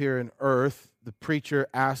we have here on earth, the preacher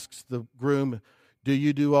asks the groom, do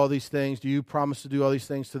you do all these things? Do you promise to do all these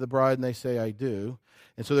things to the bride? And they say, I do.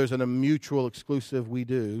 And so there's a mutual exclusive we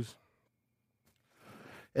do's.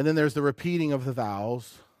 And then there's the repeating of the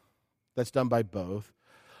vows. That's done by both.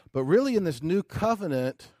 But really in this new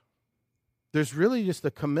covenant, there's really just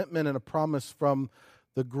a commitment and a promise from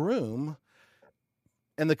the groom.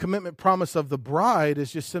 And the commitment promise of the bride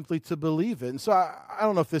is just simply to believe it. And so I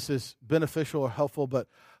don't know if this is beneficial or helpful, but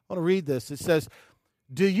I want to read this. It says,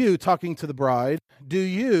 do you, talking to the bride, do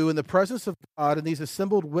you, in the presence of God and these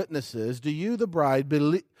assembled witnesses, do you, the bride,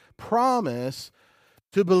 promise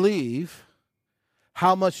to believe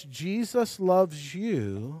how much Jesus loves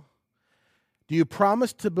you? Do you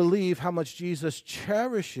promise to believe how much Jesus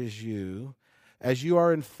cherishes you as you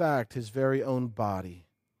are in fact his very own body?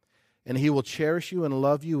 And he will cherish you and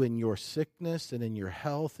love you in your sickness and in your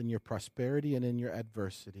health and your prosperity and in your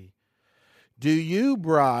adversity. Do you,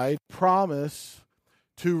 bride, promise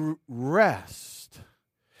to rest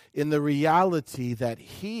in the reality that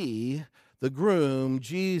he, the groom,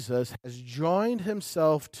 Jesus, has joined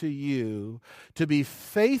himself to you to be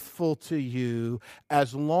faithful to you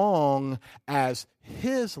as long as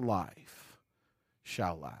his life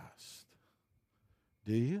shall last?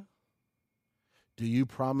 Do you? Do you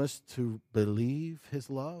promise to believe his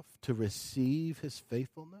love, to receive his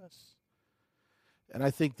faithfulness? And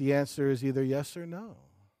I think the answer is either yes or no.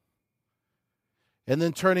 And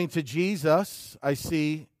then turning to Jesus, I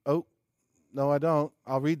see, oh, no, I don't.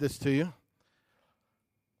 I'll read this to you.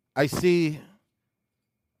 I see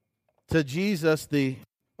to Jesus the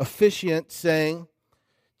officiant saying,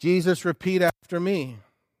 Jesus, repeat after me.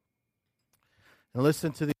 And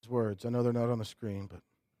listen to these words. I know they're not on the screen, but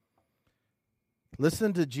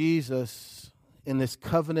listen to Jesus in this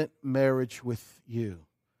covenant marriage with you.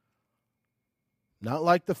 Not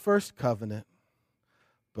like the first covenant,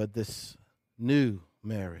 but this new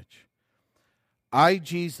marriage. I,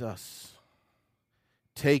 Jesus,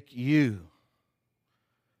 take you,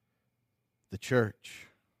 the church,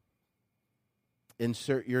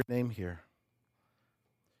 insert your name here,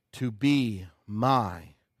 to be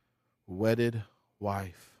my wedded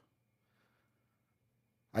wife.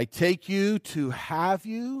 I take you to have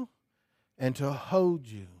you and to hold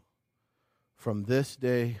you from this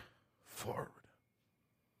day forward.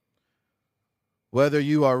 Whether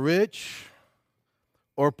you are rich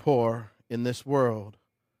or poor in this world,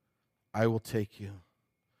 I will take you.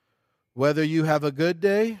 Whether you have a good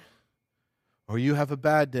day or you have a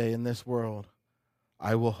bad day in this world,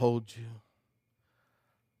 I will hold you.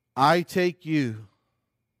 I take you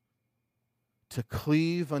to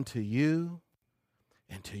cleave unto you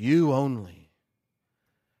and to you only,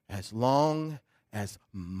 as long as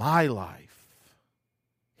my life,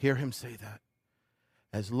 hear him say that,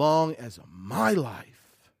 as long as my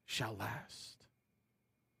life shall last.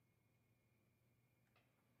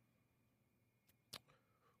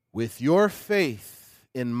 With your faith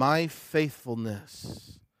in my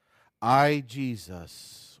faithfulness, I,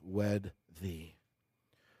 Jesus, wed thee.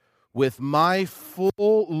 With my full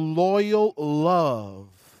loyal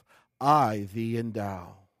love, I thee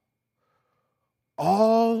endow.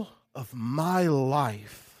 All of my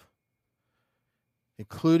life,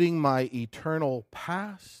 including my eternal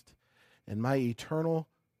past and my eternal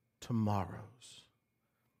tomorrows,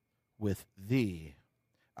 with thee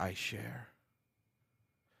I share.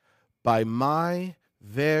 By my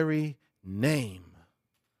very name,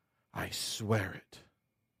 I swear it.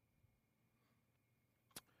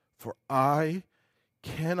 For I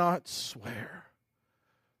cannot swear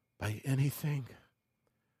by anything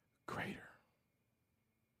greater.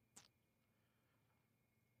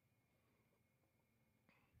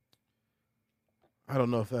 I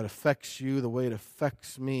don't know if that affects you the way it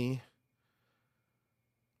affects me.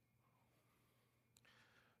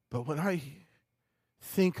 But when I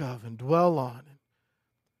think of and dwell on and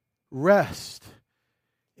rest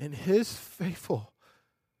in his faithful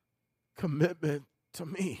commitment to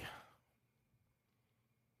me,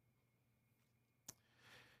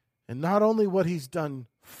 and not only what he's done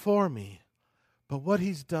for me, but what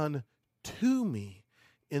he's done to me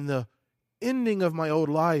in the ending of my old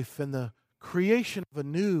life and the creation of a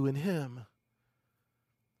new in him,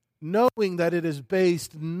 knowing that it is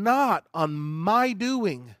based not on my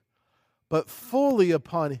doing, but fully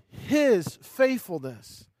upon his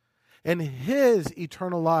faithfulness and his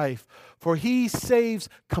eternal life. For he saves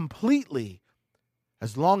completely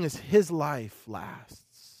as long as his life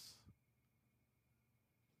lasts.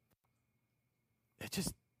 It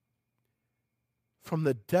just, from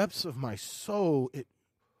the depths of my soul, it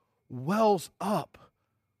wells up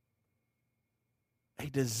a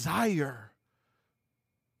desire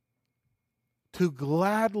to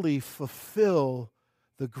gladly fulfill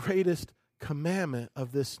the greatest commandment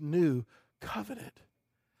of this new covenant.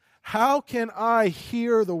 How can I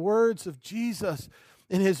hear the words of Jesus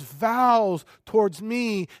and his vows towards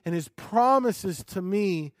me and his promises to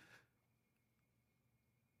me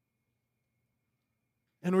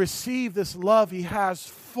and receive this love he has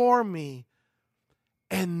for me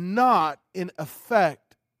and not, in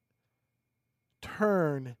effect,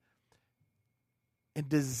 turn and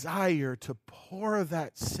desire to pour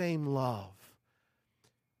that same love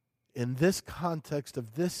in this context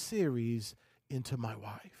of this series into my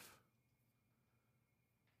wife?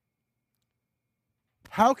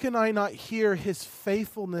 How can I not hear his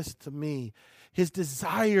faithfulness to me, his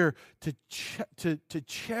desire to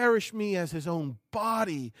cherish me as his own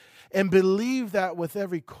body, and believe that with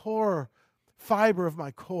every core fiber of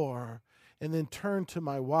my core, and then turn to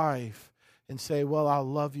my wife and say, well, I'll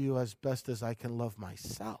love you as best as I can love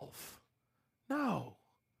myself? No.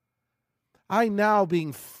 I now,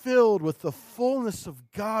 being filled with the fullness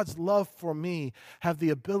of God's love for me, have the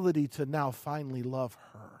ability to now finally love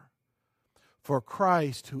her. For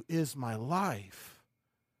Christ, who is my life,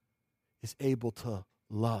 is able to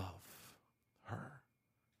love her.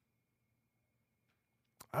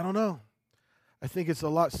 I don't know. I think it's a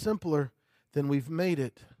lot simpler than we've made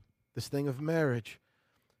it, this thing of marriage.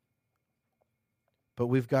 But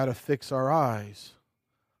we've got to fix our eyes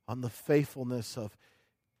on the faithfulness of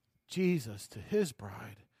Jesus to his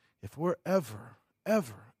bride if we're ever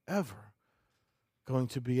going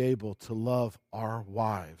to be able to love our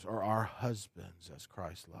wives or our husbands as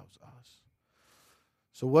Christ loves us.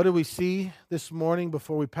 So what do we see this morning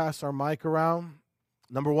before we pass our mic around?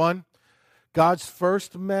 Number one, God's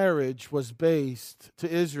first marriage to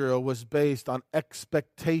Israel was based on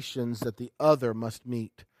expectations that the other must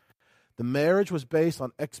meet. The marriage was based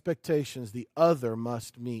on expectations the other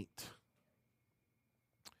must meet.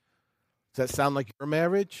 Does that sound like your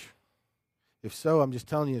marriage? If so, I'm just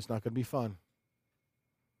telling you, it's not going to be fun.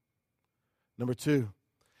 Number two,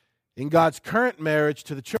 In God's current marriage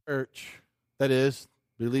to the church, that is,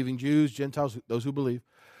 believing Jews, Gentiles, those who believe,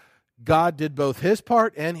 God did both his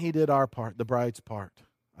part and he did our part, the bride's part.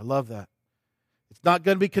 I love that. It's not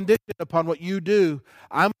going to be conditioned upon what you do.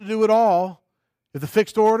 I'm going to do it all. If the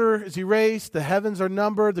fixed order is erased, the heavens are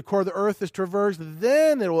numbered, the core of the earth is traversed,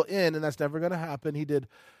 then it will end, and that's never going to happen. He did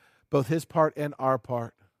both his part and our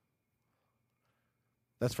part.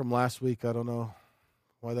 That's from last week. I don't know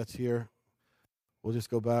why that's here. We'll just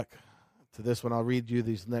go back to this one. I'll read you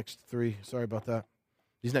these next three. Sorry about that.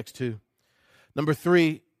 These next two. Number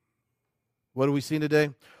 3, what are we seeing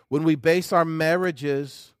today? When we base our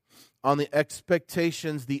marriages on the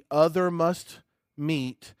expectations the other must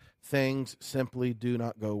meet, things simply do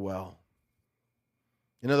not go well.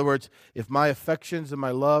 In other words, if my affections and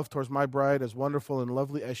my love towards my bride, as wonderful and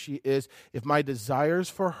lovely as she is, if my desires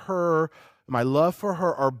for her, my love for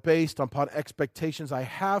her are based upon expectations I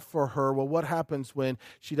have for her, well, what happens when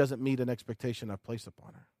she doesn't meet an expectation I've placed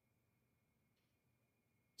upon her?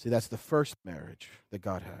 See, that's the first marriage that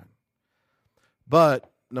God had.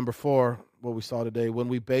 But, number 4, what we saw today, when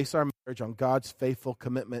we base our marriage on God's faithful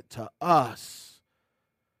commitment to us,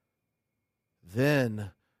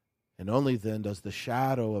 then and only then does the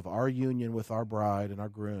shadow of our union with our bride and our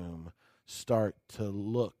groom start to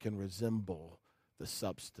look and resemble the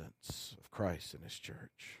substance of Christ and his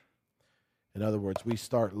church. In other words, we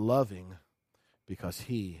start loving because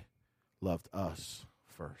he loved us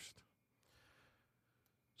first.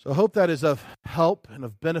 So I hope that is of help and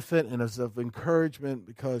of benefit and is of encouragement,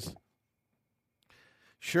 because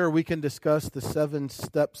sure, we can discuss the 7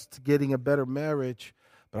 steps to getting a better marriage,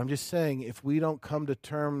 but I'm just saying, if we don't come to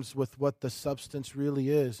terms with what the substance really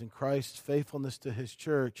is in Christ's faithfulness to his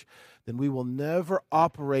church, then we will never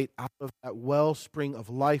operate out of that wellspring of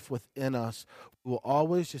life within us. We will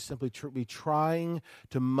always just simply be trying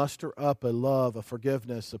to muster up a love, a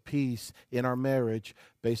forgiveness, a peace in our marriage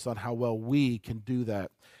based on how well we can do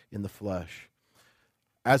that in the flesh.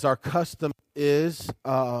 As our custom is,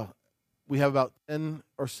 we have about 10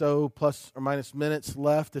 or so plus or minus minutes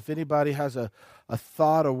left. If anybody has a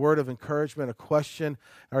thought, a word of encouragement, a question,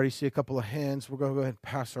 I already see a couple of hands. We're going to go ahead and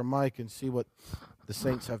pass our mic and see what the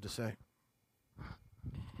saints have to say.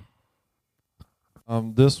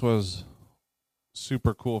 This was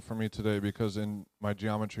super cool for me today, because in my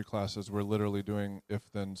geometry classes, we're literally doing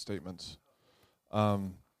if-then statements.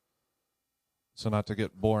 So not to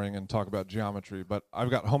get boring and talk about geometry, but I've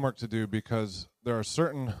got homework to do, because there are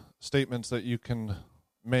certain statements that you can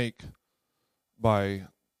make by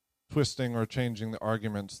twisting or changing the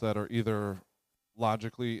arguments that are either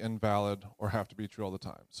logically invalid or have to be true all the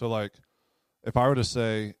time. So like, if I were to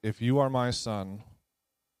say, if you are my son,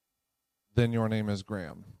 then your name is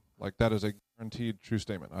Graham. Like, that is a guaranteed true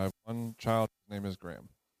statement. I have one child, his name is Graham.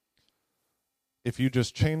 If you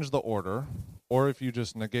just change the order, or if you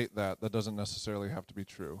just negate that, that doesn't necessarily have to be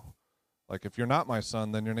true. Like, if you're not my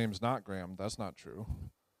son, then your name's not Graham. That's not true.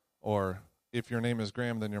 Or if your name is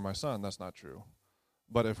Graham, then you're my son. That's not true.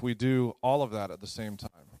 But if we do all of that at the same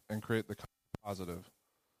time and create the positive,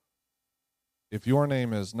 if your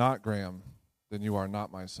name is not Graham, then you are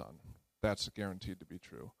not my son. That's guaranteed to be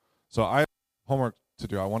true. So I have homework to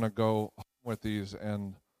do. I want to go with these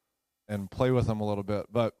and play with them a little bit.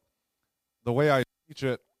 But the way I teach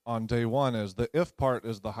it on day 1 is the if part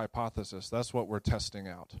is the hypothesis. That's what we're testing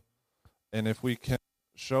out. And if we can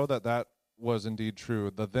show that that was indeed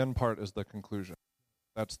true, the then part is the conclusion.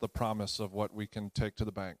 That's the promise of what we can take to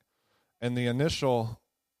the bank. And the initial,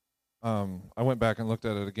 I went back and looked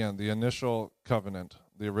at it again. The initial covenant,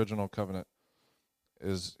 the original covenant,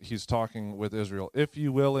 is he's talking with Israel. If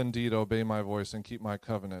you will indeed obey my voice and keep my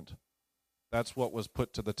covenant, that's what was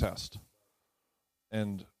put to the test.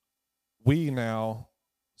 And we now,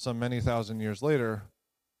 some many thousand years later,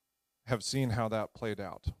 have seen how that played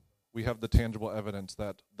out. We have the tangible evidence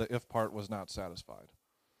that the if part was not satisfied.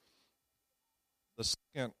 The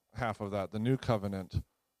second half of that, the new covenant,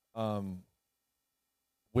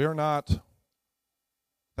 we're not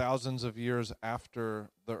thousands of years after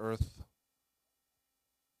the earth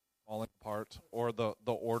falling apart or the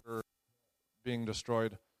order being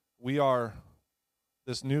destroyed. We are,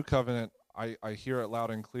 this new covenant, I hear it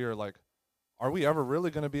loud and clear, like, are we ever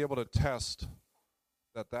really going to be able to test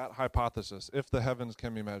that hypothesis, if the heavens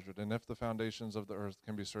can be measured and if the foundations of the earth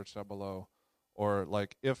can be searched out below, or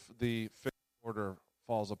like if the fixed order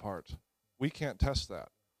falls apart? We can't test that.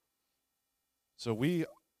 So we,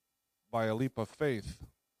 by a leap of faith,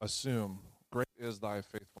 assume, great is thy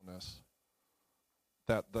faithfulness.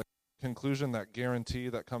 That the conclusion, that guarantee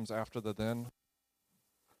that comes after the then,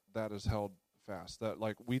 that is held fast. That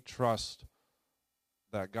like we trust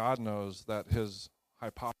that God knows that his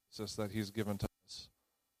hypothesis that he's given to us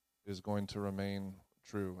is going to remain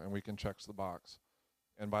true, and we can check the box.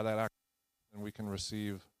 And by that act, and we can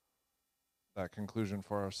receive that conclusion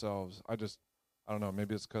for ourselves. I don't know,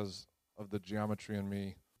 maybe it's because of the geometry in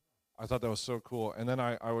me. I thought that was so cool. And then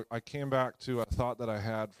I came back to a thought that I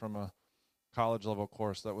had from a college level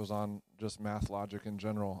course that was on just math logic in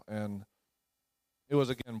general. And it was,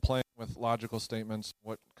 again, playing with logical statements,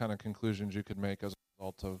 what kind of conclusions you could make as a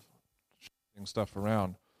result of shifting stuff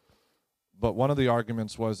around. But one of the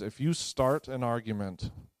arguments was, if you start an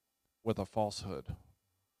argument with a falsehood,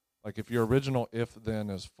 like if your original if-then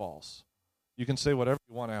is false, you can say whatever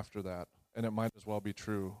you want after that, and it might as well be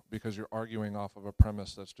true because you're arguing off of a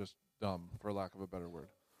premise that's just dumb, for lack of a better word.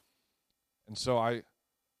 And so I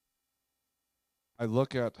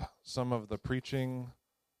look at some of the preaching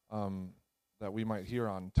that we might hear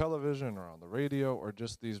on television or on the radio, or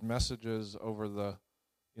just these messages over the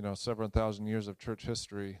several thousand years of church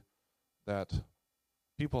history that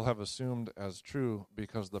people have assumed as true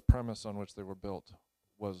because the premise on which they were built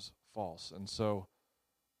was false. And so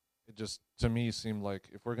it just, to me, seemed like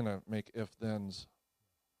if we're going to make if-thens,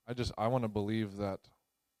 I want to believe that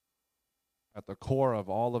at the core of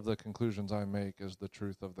all of the conclusions I make is the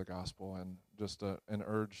truth of the gospel, and just an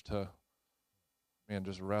urge to,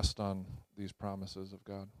 just rest on these promises of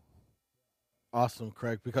God. Awesome,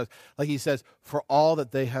 Craig, because like he says, for all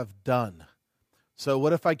that they have done. So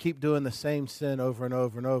what if I keep doing the same sin over and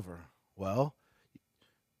over and over? Well,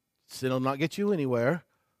 sin will not get you anywhere,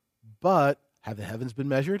 but have the heavens been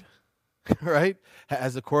measured? Right?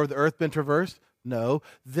 Has the core of the earth been traversed? No.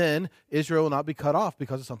 Then Israel will not be cut off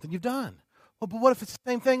because of something you've done. Well, but what if it's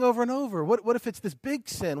the same thing over and over? What if it's this big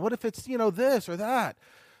sin? What if it's, this or that?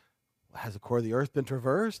 Has the core of the earth been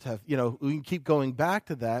traversed? We can keep going back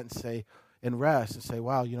to that and say, and rest and say,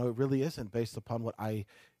 wow, it really isn't based upon what I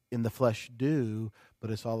in the flesh do, but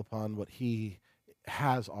it's all upon what he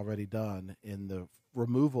has already done in the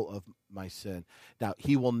removal of my sin. Now,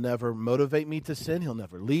 he will never motivate me to sin. He'll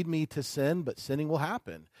never lead me to sin, but sinning will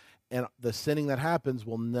happen. And the sinning that happens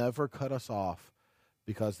will never cut us off,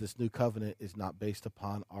 because this new covenant is not based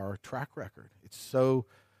upon our track record. It's so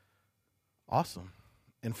awesome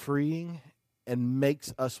and freeing, and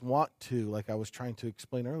makes us want to, like I was trying to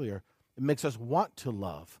explain earlier, it makes us want to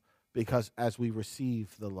love, because as we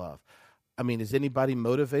receive the love. Is anybody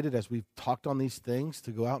motivated, as we've talked on these things,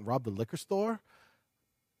 to go out and rob the liquor store?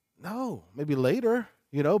 No, maybe later,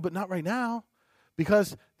 but not right now,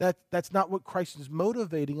 because that's not what Christ is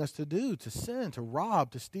motivating us to do, to sin, to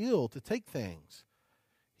rob, to steal, to take things.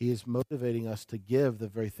 He is motivating us to give the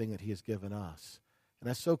very thing that he has given us. And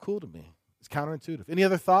that's so cool to me. It's counterintuitive. Any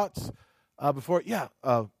other thoughts before? Yeah,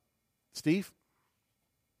 Steve?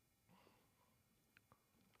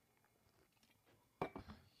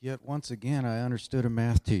 Yet once again, I understood a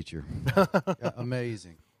math teacher. Yeah,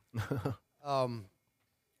 amazing.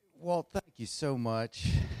 Well, thank you so much.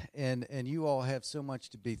 And you all have so much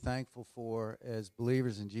to be thankful for as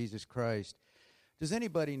believers in Jesus Christ. Does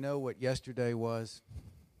anybody know what yesterday was,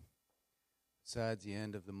 besides the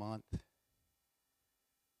end of the month?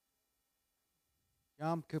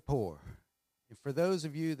 Yom Kippur. And for those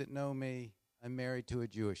of you that know me, I'm married to a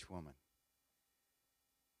Jewish woman.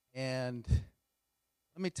 And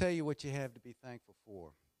let me tell you what you have to be thankful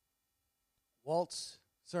for. Walt's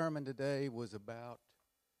sermon today was about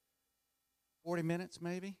 40 minutes,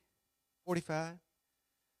 maybe, 45.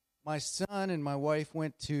 My son and my wife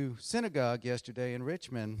went to synagogue yesterday in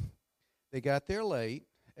Richmond. They got there late,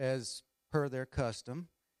 as per their custom,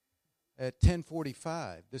 at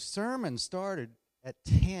 10:45. The sermon started at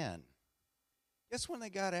 10. Guess when they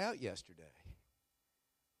got out yesterday?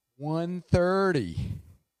 1:30.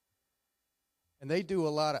 And they do a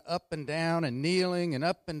lot of up and down and kneeling and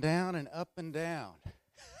up and down and up and down.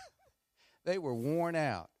 They were worn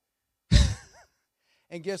out.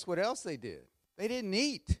 And guess what else they did? They didn't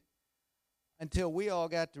eat until we all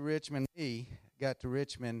got to Richmond. We got to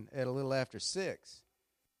Richmond at a little after 6.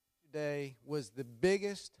 Today was the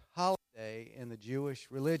biggest holiday in the Jewish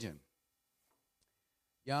religion.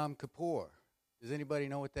 Yom Kippur. Does anybody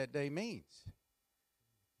know what that day means?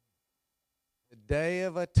 The Day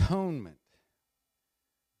of Atonement.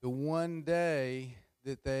 The one day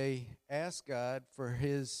that they ask God for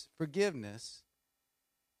his forgiveness.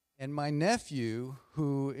 And my nephew,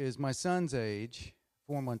 who is my son's age,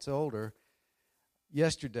 4 months older,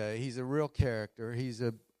 yesterday, he's a real character. He's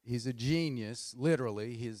a genius,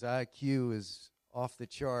 literally. His IQ is off the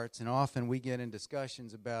charts, and often we get in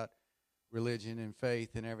discussions about religion and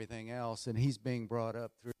faith and everything else, and he's being brought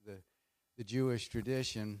up through the Jewish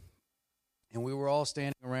tradition. And we were all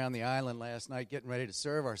standing around the island last night getting ready to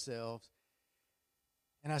serve ourselves.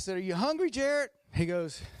 And I said, "Are you hungry, Jarrett?" He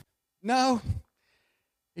goes, "No."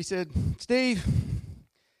 He said, "Steve,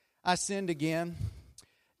 I sinned again.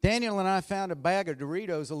 Daniel and I found a bag of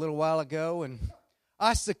Doritos a little while ago, and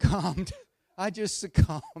I succumbed. I just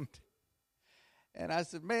succumbed." And I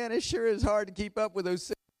said, "Man, it sure is hard to keep up with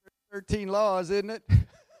those 13 laws, isn't it?"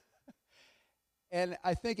 And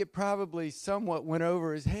I think it probably somewhat went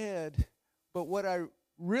over his head. But what I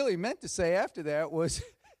really meant to say after that was,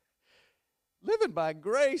 living by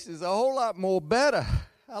grace is a whole lot more better.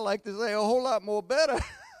 I like to say a whole lot more better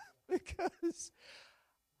because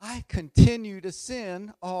I continue to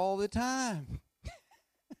sin all the time.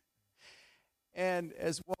 And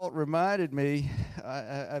as Walt reminded me,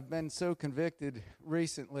 I've been so convicted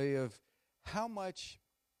recently of how much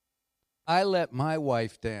I let my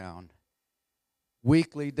wife down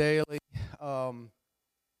weekly, daily,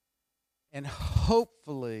 and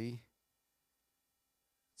hopefully,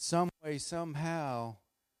 some way, somehow,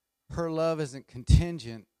 her love isn't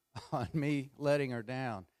contingent on me letting her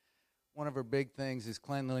down. One of her big things is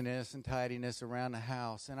cleanliness and tidiness around the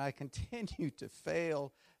house, and I continue to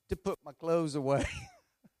fail to put my clothes away.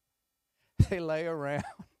 They lay around.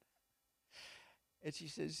 And she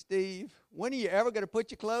says, "Steve, when are you ever going to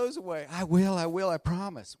put your clothes away?" I will, I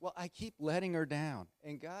promise. Well, I keep letting her down.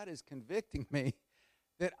 And God is convicting me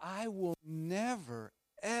that I will never,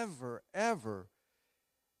 ever, ever,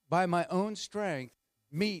 by my own strength,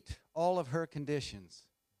 meet all of her conditions.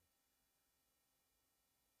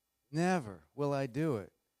 Never will I do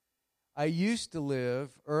it. I used to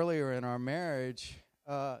live, earlier in our marriage,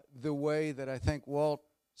 the way that I think Walt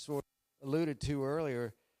sort of alluded to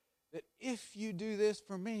earlier, that if you do this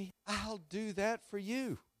for me, I'll do that for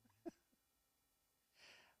you.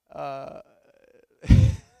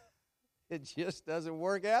 It just doesn't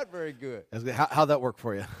work out very good. How'd that work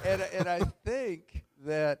for you? And I think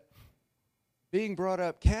that being brought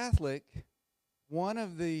up Catholic, one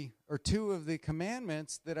of the, or two of the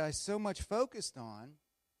commandments that I so much focused on,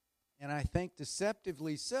 and I think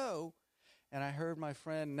deceptively so, and I heard my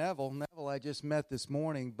friend Neville I just met this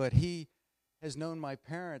morning, but he has known my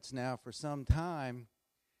parents now for some time.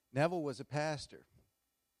 Neville was a pastor,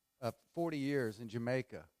 40 years in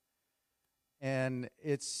Jamaica. And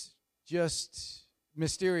it's just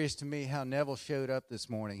mysterious to me how Neville showed up this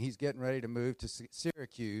morning. He's getting ready to move to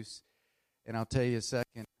Syracuse, and I'll tell you a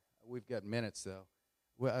second. We've got minutes, though,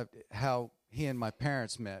 how he and my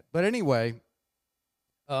parents met. But anyway,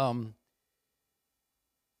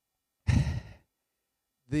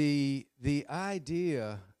 the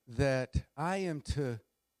idea that I am to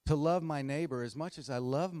love my neighbor as much as I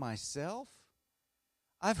love myself,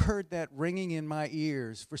 I've heard that ringing in my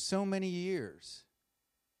ears for so many years.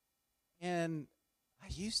 And I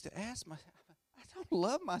used to ask myself, I don't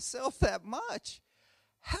love myself that much.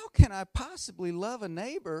 How can I possibly love a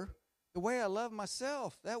neighbor the way I love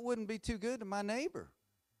myself? That wouldn't be too good to my neighbor.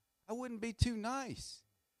 I wouldn't be too nice.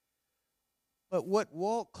 But what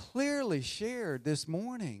Walt clearly shared this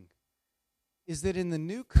morning is that in the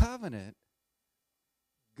new covenant,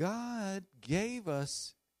 God gave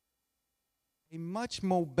us a much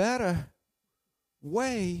more better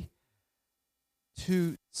way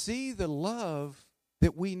to see the love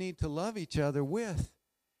that we need to love each other with.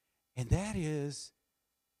 And that is,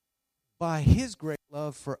 by His great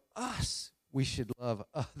love for us, we should love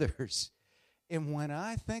others. And when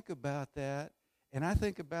I think about that, and I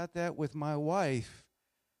think about that with my wife,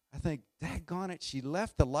 I think, daggone it, she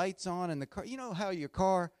left the lights on in the car. You know how your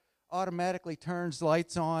car automatically turns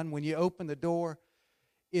lights on when you open the door?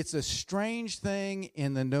 It's a strange thing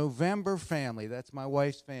in the November family. That's my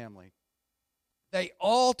wife's family. They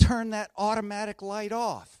all turn that automatic light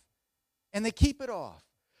off, and they keep it off.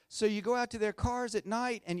 So you go out to their cars at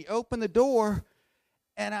night, and you open the door,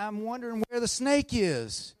 and I'm wondering where the snake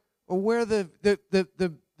is or where the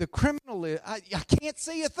criminal is. I can't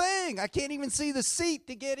see a thing. I can't even see the seat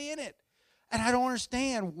to get in it. And I don't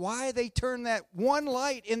understand why they turn that one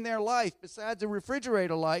light in their life, besides the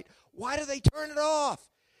refrigerator light, why do they turn it off?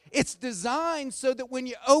 It's designed so that when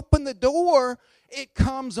you open the door, it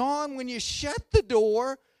comes on. When you shut the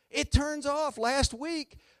door, it turns off. Last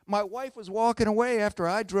week, my wife was walking away after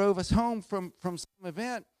I drove us home from some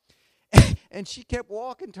event, and she kept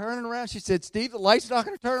walking, turning around. She said, "Steve, the light's not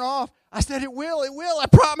going to turn off." I said, It will. I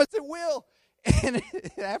promise it will. And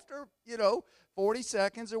after, 40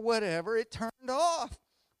 seconds or whatever, it turned off.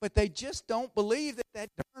 But they just don't believe that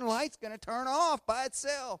darn light's going to turn off by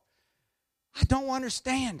itself. I don't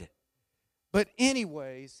understand it. But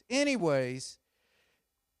anyways,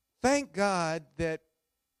 thank God that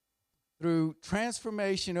through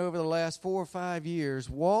transformation over the last 4 or 5 years,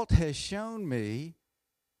 Walt has shown me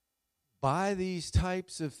by these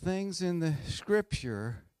types of things in the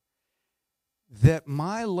Scripture that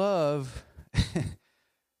my love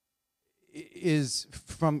is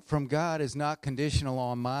from God is not conditional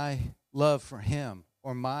on my love for Him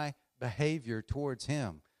or my behavior towards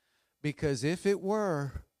Him. Because if it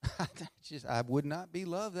were, I would not be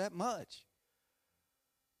loved that much.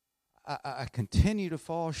 I continue to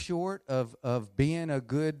fall short of being a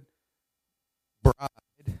good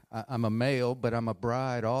bride. I'm a male, but I'm a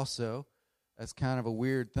bride also. That's kind of a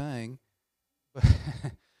weird thing.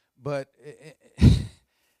 But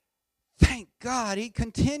thank God He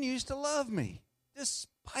continues to love me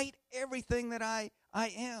despite everything that I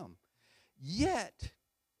am. Yet,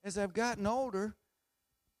 as I've gotten older,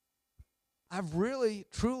 I've really,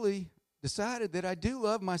 truly decided that I do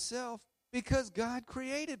love myself because God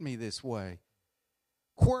created me this way.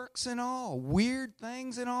 Quirks and all, weird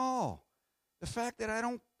things and all. The fact that I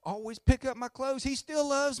don't always pick up my clothes, He still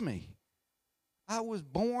loves me. I was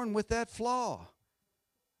born with that flaw.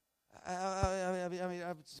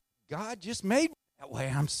 God just made me that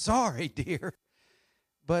way. I'm sorry, dear.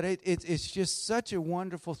 But it's just such a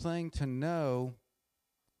wonderful thing to know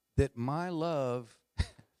that my love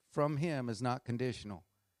from Him is not conditional.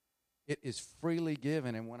 It is freely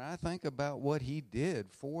given. And when I think about what He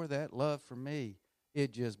did for that love for me,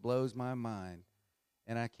 it just blows my mind.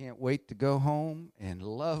 And I can't wait to go home and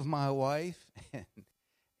love my wife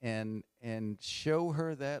and show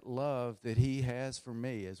her that love that He has for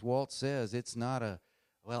me. As Walt says, it's not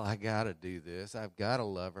well, I got to do this. I've got to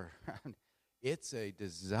love her. It's a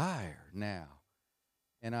desire now.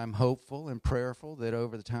 And I'm hopeful and prayerful that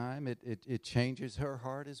over the time it changes her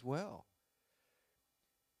heart as well.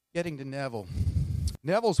 Getting to Neville.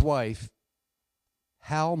 Neville's wife,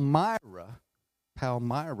 Palmyra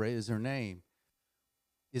is her name,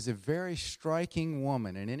 is a very striking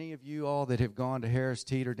woman. And any of you all that have gone to Harris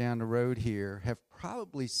Teeter down the road here have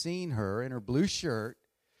probably seen her in her blue shirt,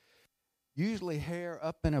 usually hair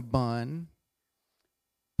up in a bun,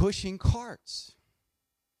 pushing carts.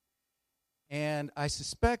 And I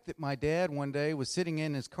suspect that my dad one day was sitting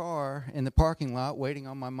in his car in the parking lot waiting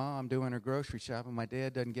on my mom doing her grocery shopping. My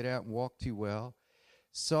dad doesn't get out and walk too well.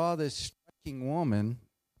 Saw this striking woman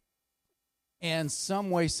and some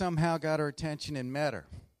way, somehow got her attention and met her.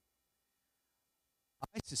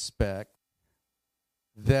 I suspect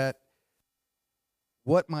that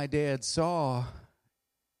what my dad saw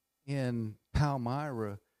in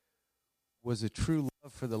Palmyra was a true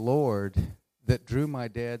love for the Lord that drew my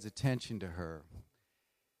dad's attention to her.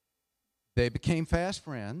 They became fast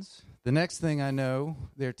friends. The next thing I know,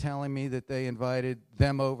 they're telling me that they invited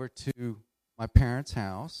them over to my parents'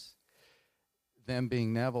 house, them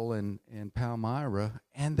being Neville and Palmyra,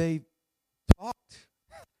 and they talked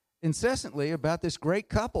incessantly about this great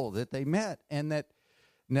couple that they met, and that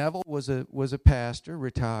Neville was a pastor,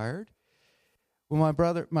 retired. Well,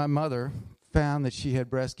 my mother found that she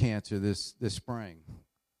had breast cancer this spring.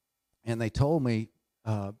 And they told me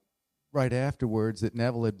right afterwards that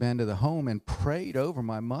Neville had been to the home and prayed over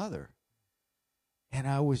my mother. And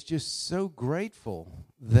I was just so grateful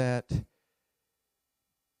that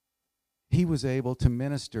he was able to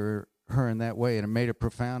minister her in that way, and it made a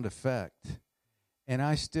profound effect. And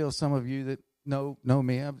I still, some of you that know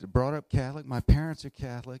me, I was brought up Catholic. My parents are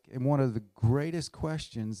Catholic. And one of the greatest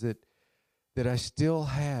questions that I still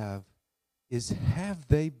have is, have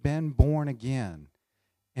they been born again?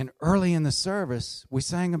 And early in the service, we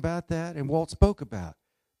sang about that, and Walt spoke about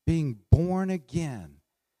being born again.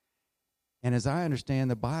 And as I understand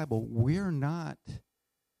the Bible, we're not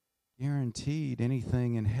guaranteed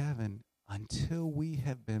anything in heaven until we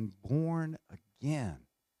have been born again.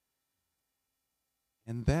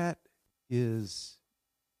 And that is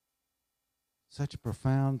such a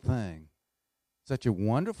profound thing, such a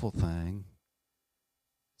wonderful thing,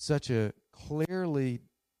 such a clearly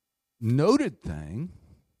noted thing,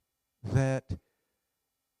 that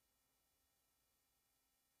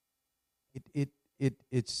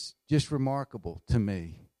it's just remarkable to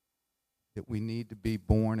me that we need to be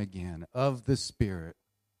born again of the Spirit.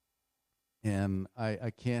 And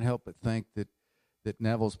I can't help but think that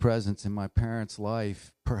Neville's presence in my parents'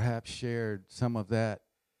 life perhaps shared some of that,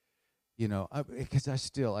 because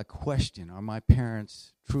I question, are my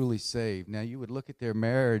parents truly saved? Now, you would look at their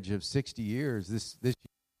marriage of 60 years, this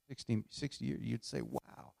 60 years, you'd say,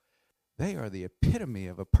 wow. They are the epitome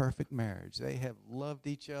of a perfect marriage. They have loved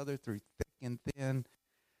each other through thick and thin.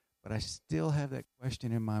 But I still have that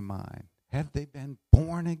question in my mind. Have they been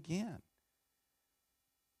born again?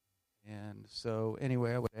 And so,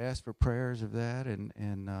 anyway, I would ask for prayers of that. And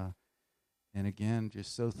again,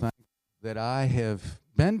 just so thankful that I have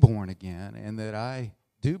been born again and that I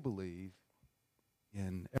do believe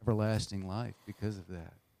in everlasting life because of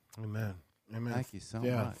that. Amen. Amen. Thank you so much.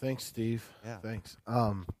 Yeah, thanks, Steve. Yeah. Thanks.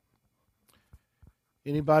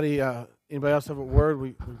 Anybody else have a word?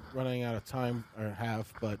 We're running out of time, or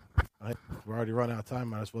have, but we're already running out of time.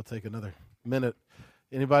 Might as well take another minute.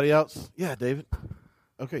 Anybody else? Yeah, David.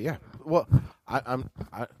 Okay, yeah. Well, I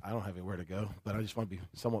don't have anywhere to go, but I just want to be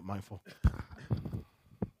somewhat mindful.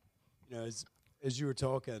 You know, as you were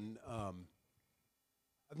talking,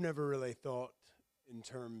 I've never really thought in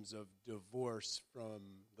terms of divorce from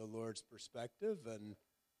the Lord's perspective, and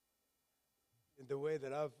the way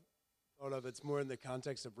that I've thought of it's more in the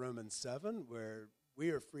context of Romans 7, where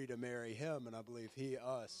we are free to marry him, and I believe he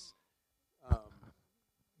us,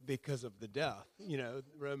 because of the death. You know,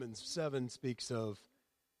 Romans 7 speaks of,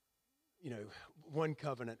 you know, one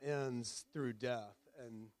covenant ends through death,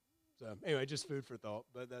 and so anyway, just food for thought.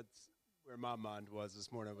 But that's where my mind was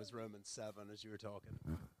this morning, was Romans 7 as you were talking.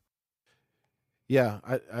 Yeah,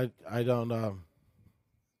 I don't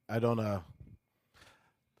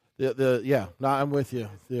yeah. No, I'm with you.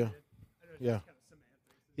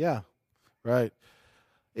 Yeah, right.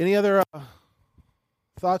 Any other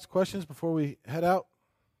thoughts, questions before we head out?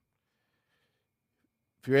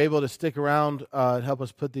 If you're able to stick around and help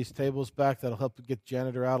us put these tables back, that'll help get the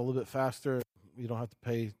janitor out a little bit faster. You don't have to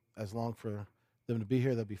pay as long for them to be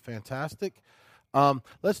here. That'd be fantastic.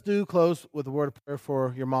 Let's close with a word of prayer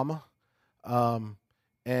for your mama, and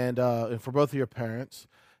for both of your parents.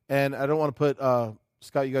 And I don't want to put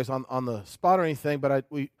Scott, you guys on the spot or anything, but I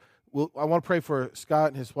want to pray for Scott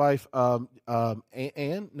and his wife,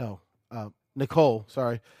 Nicole.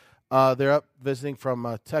 Sorry, they're up visiting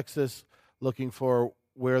from Texas, looking for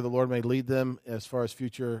where the Lord may lead them as far as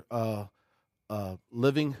future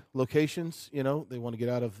living locations. You know, they want to get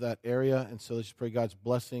out of that area, and so let's just pray God's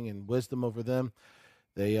blessing and wisdom over them.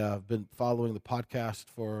 They have been following the podcast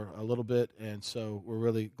for a little bit, and so we're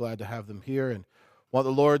really glad to have them here and want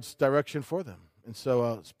the Lord's direction for them. And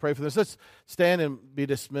so let's pray for this. Let's stand and be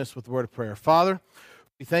dismissed with the word of prayer. Father,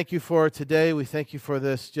 we thank you for today. We thank you for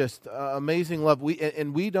this just amazing love.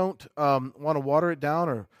 We don't want to water it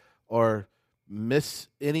down or miss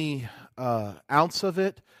any ounce of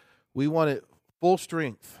it. We want it full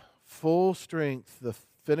strength, the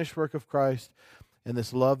finished work of Christ and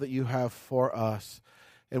this love that you have for us.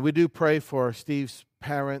 And we do pray for Steve's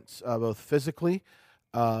parents, both physically,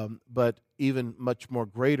 but even much more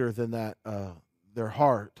greater than that, their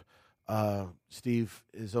heart. Steve,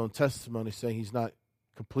 his own testimony, saying he's not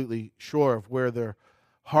completely sure of where their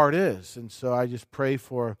heart is. And so I just pray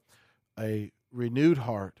for a renewed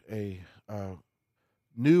heart, a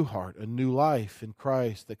new heart, a new life in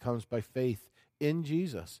Christ that comes by faith in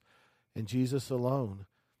Jesus and Jesus alone.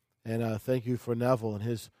 And thank you for Neville and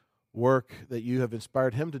his work that you have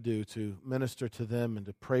inspired him to do, to minister to them and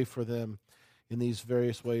to pray for them in these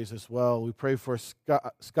various ways as well. We pray for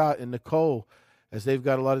Scott and Nicole as they've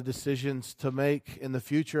got a lot of decisions to make in the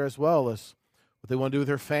future, as well as what they want to do with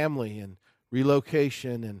their family and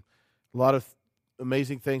relocation and a lot of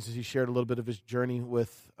amazing things, as he shared a little bit of his journey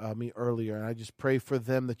with me earlier. And I just pray for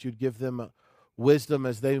them that you'd give them wisdom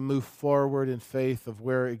as they move forward in faith of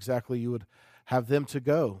where exactly you would have them to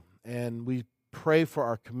go. And we pray for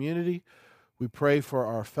our community. We pray for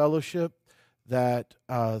our fellowship, that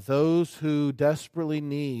those who desperately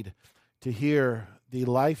need to hear the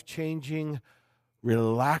life-changing,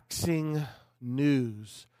 relaxing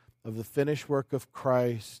news of the finished work of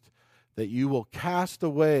Christ, that you will cast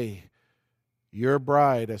away your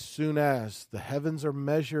bride as soon as the heavens are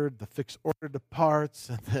measured, the fixed order departs,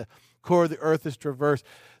 and the core of the earth is traversed.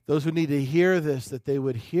 Those who need to hear this, that they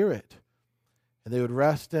would hear it, and they would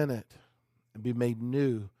rest in it and be made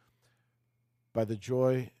new by the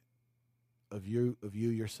joy of you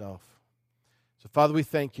yourself. So, Father, we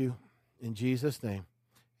thank you in Jesus' name.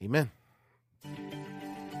 Amen.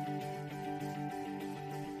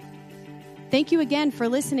 Thank you again for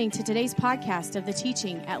listening to today's podcast of the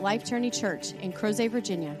teaching at Life Journey Church in Crozet,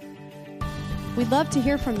 Virginia. We'd love to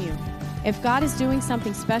hear from you. If God is doing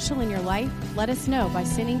something special in your life, let us know by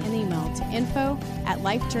sending an email to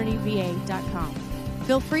info@lifejourneyva.com.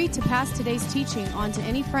 Feel free to pass today's teaching on to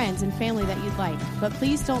any friends and family that you'd like, but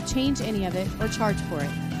please don't change any of it or charge for it.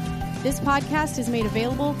 This podcast is made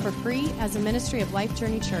available for free as a ministry of Life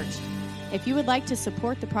Journey Church. If you would like to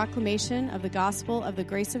support the proclamation of the gospel of the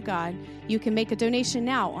grace of God, you can make a donation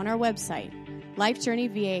now on our website,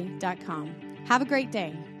 lifejourneyva.com. Have a great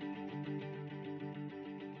day.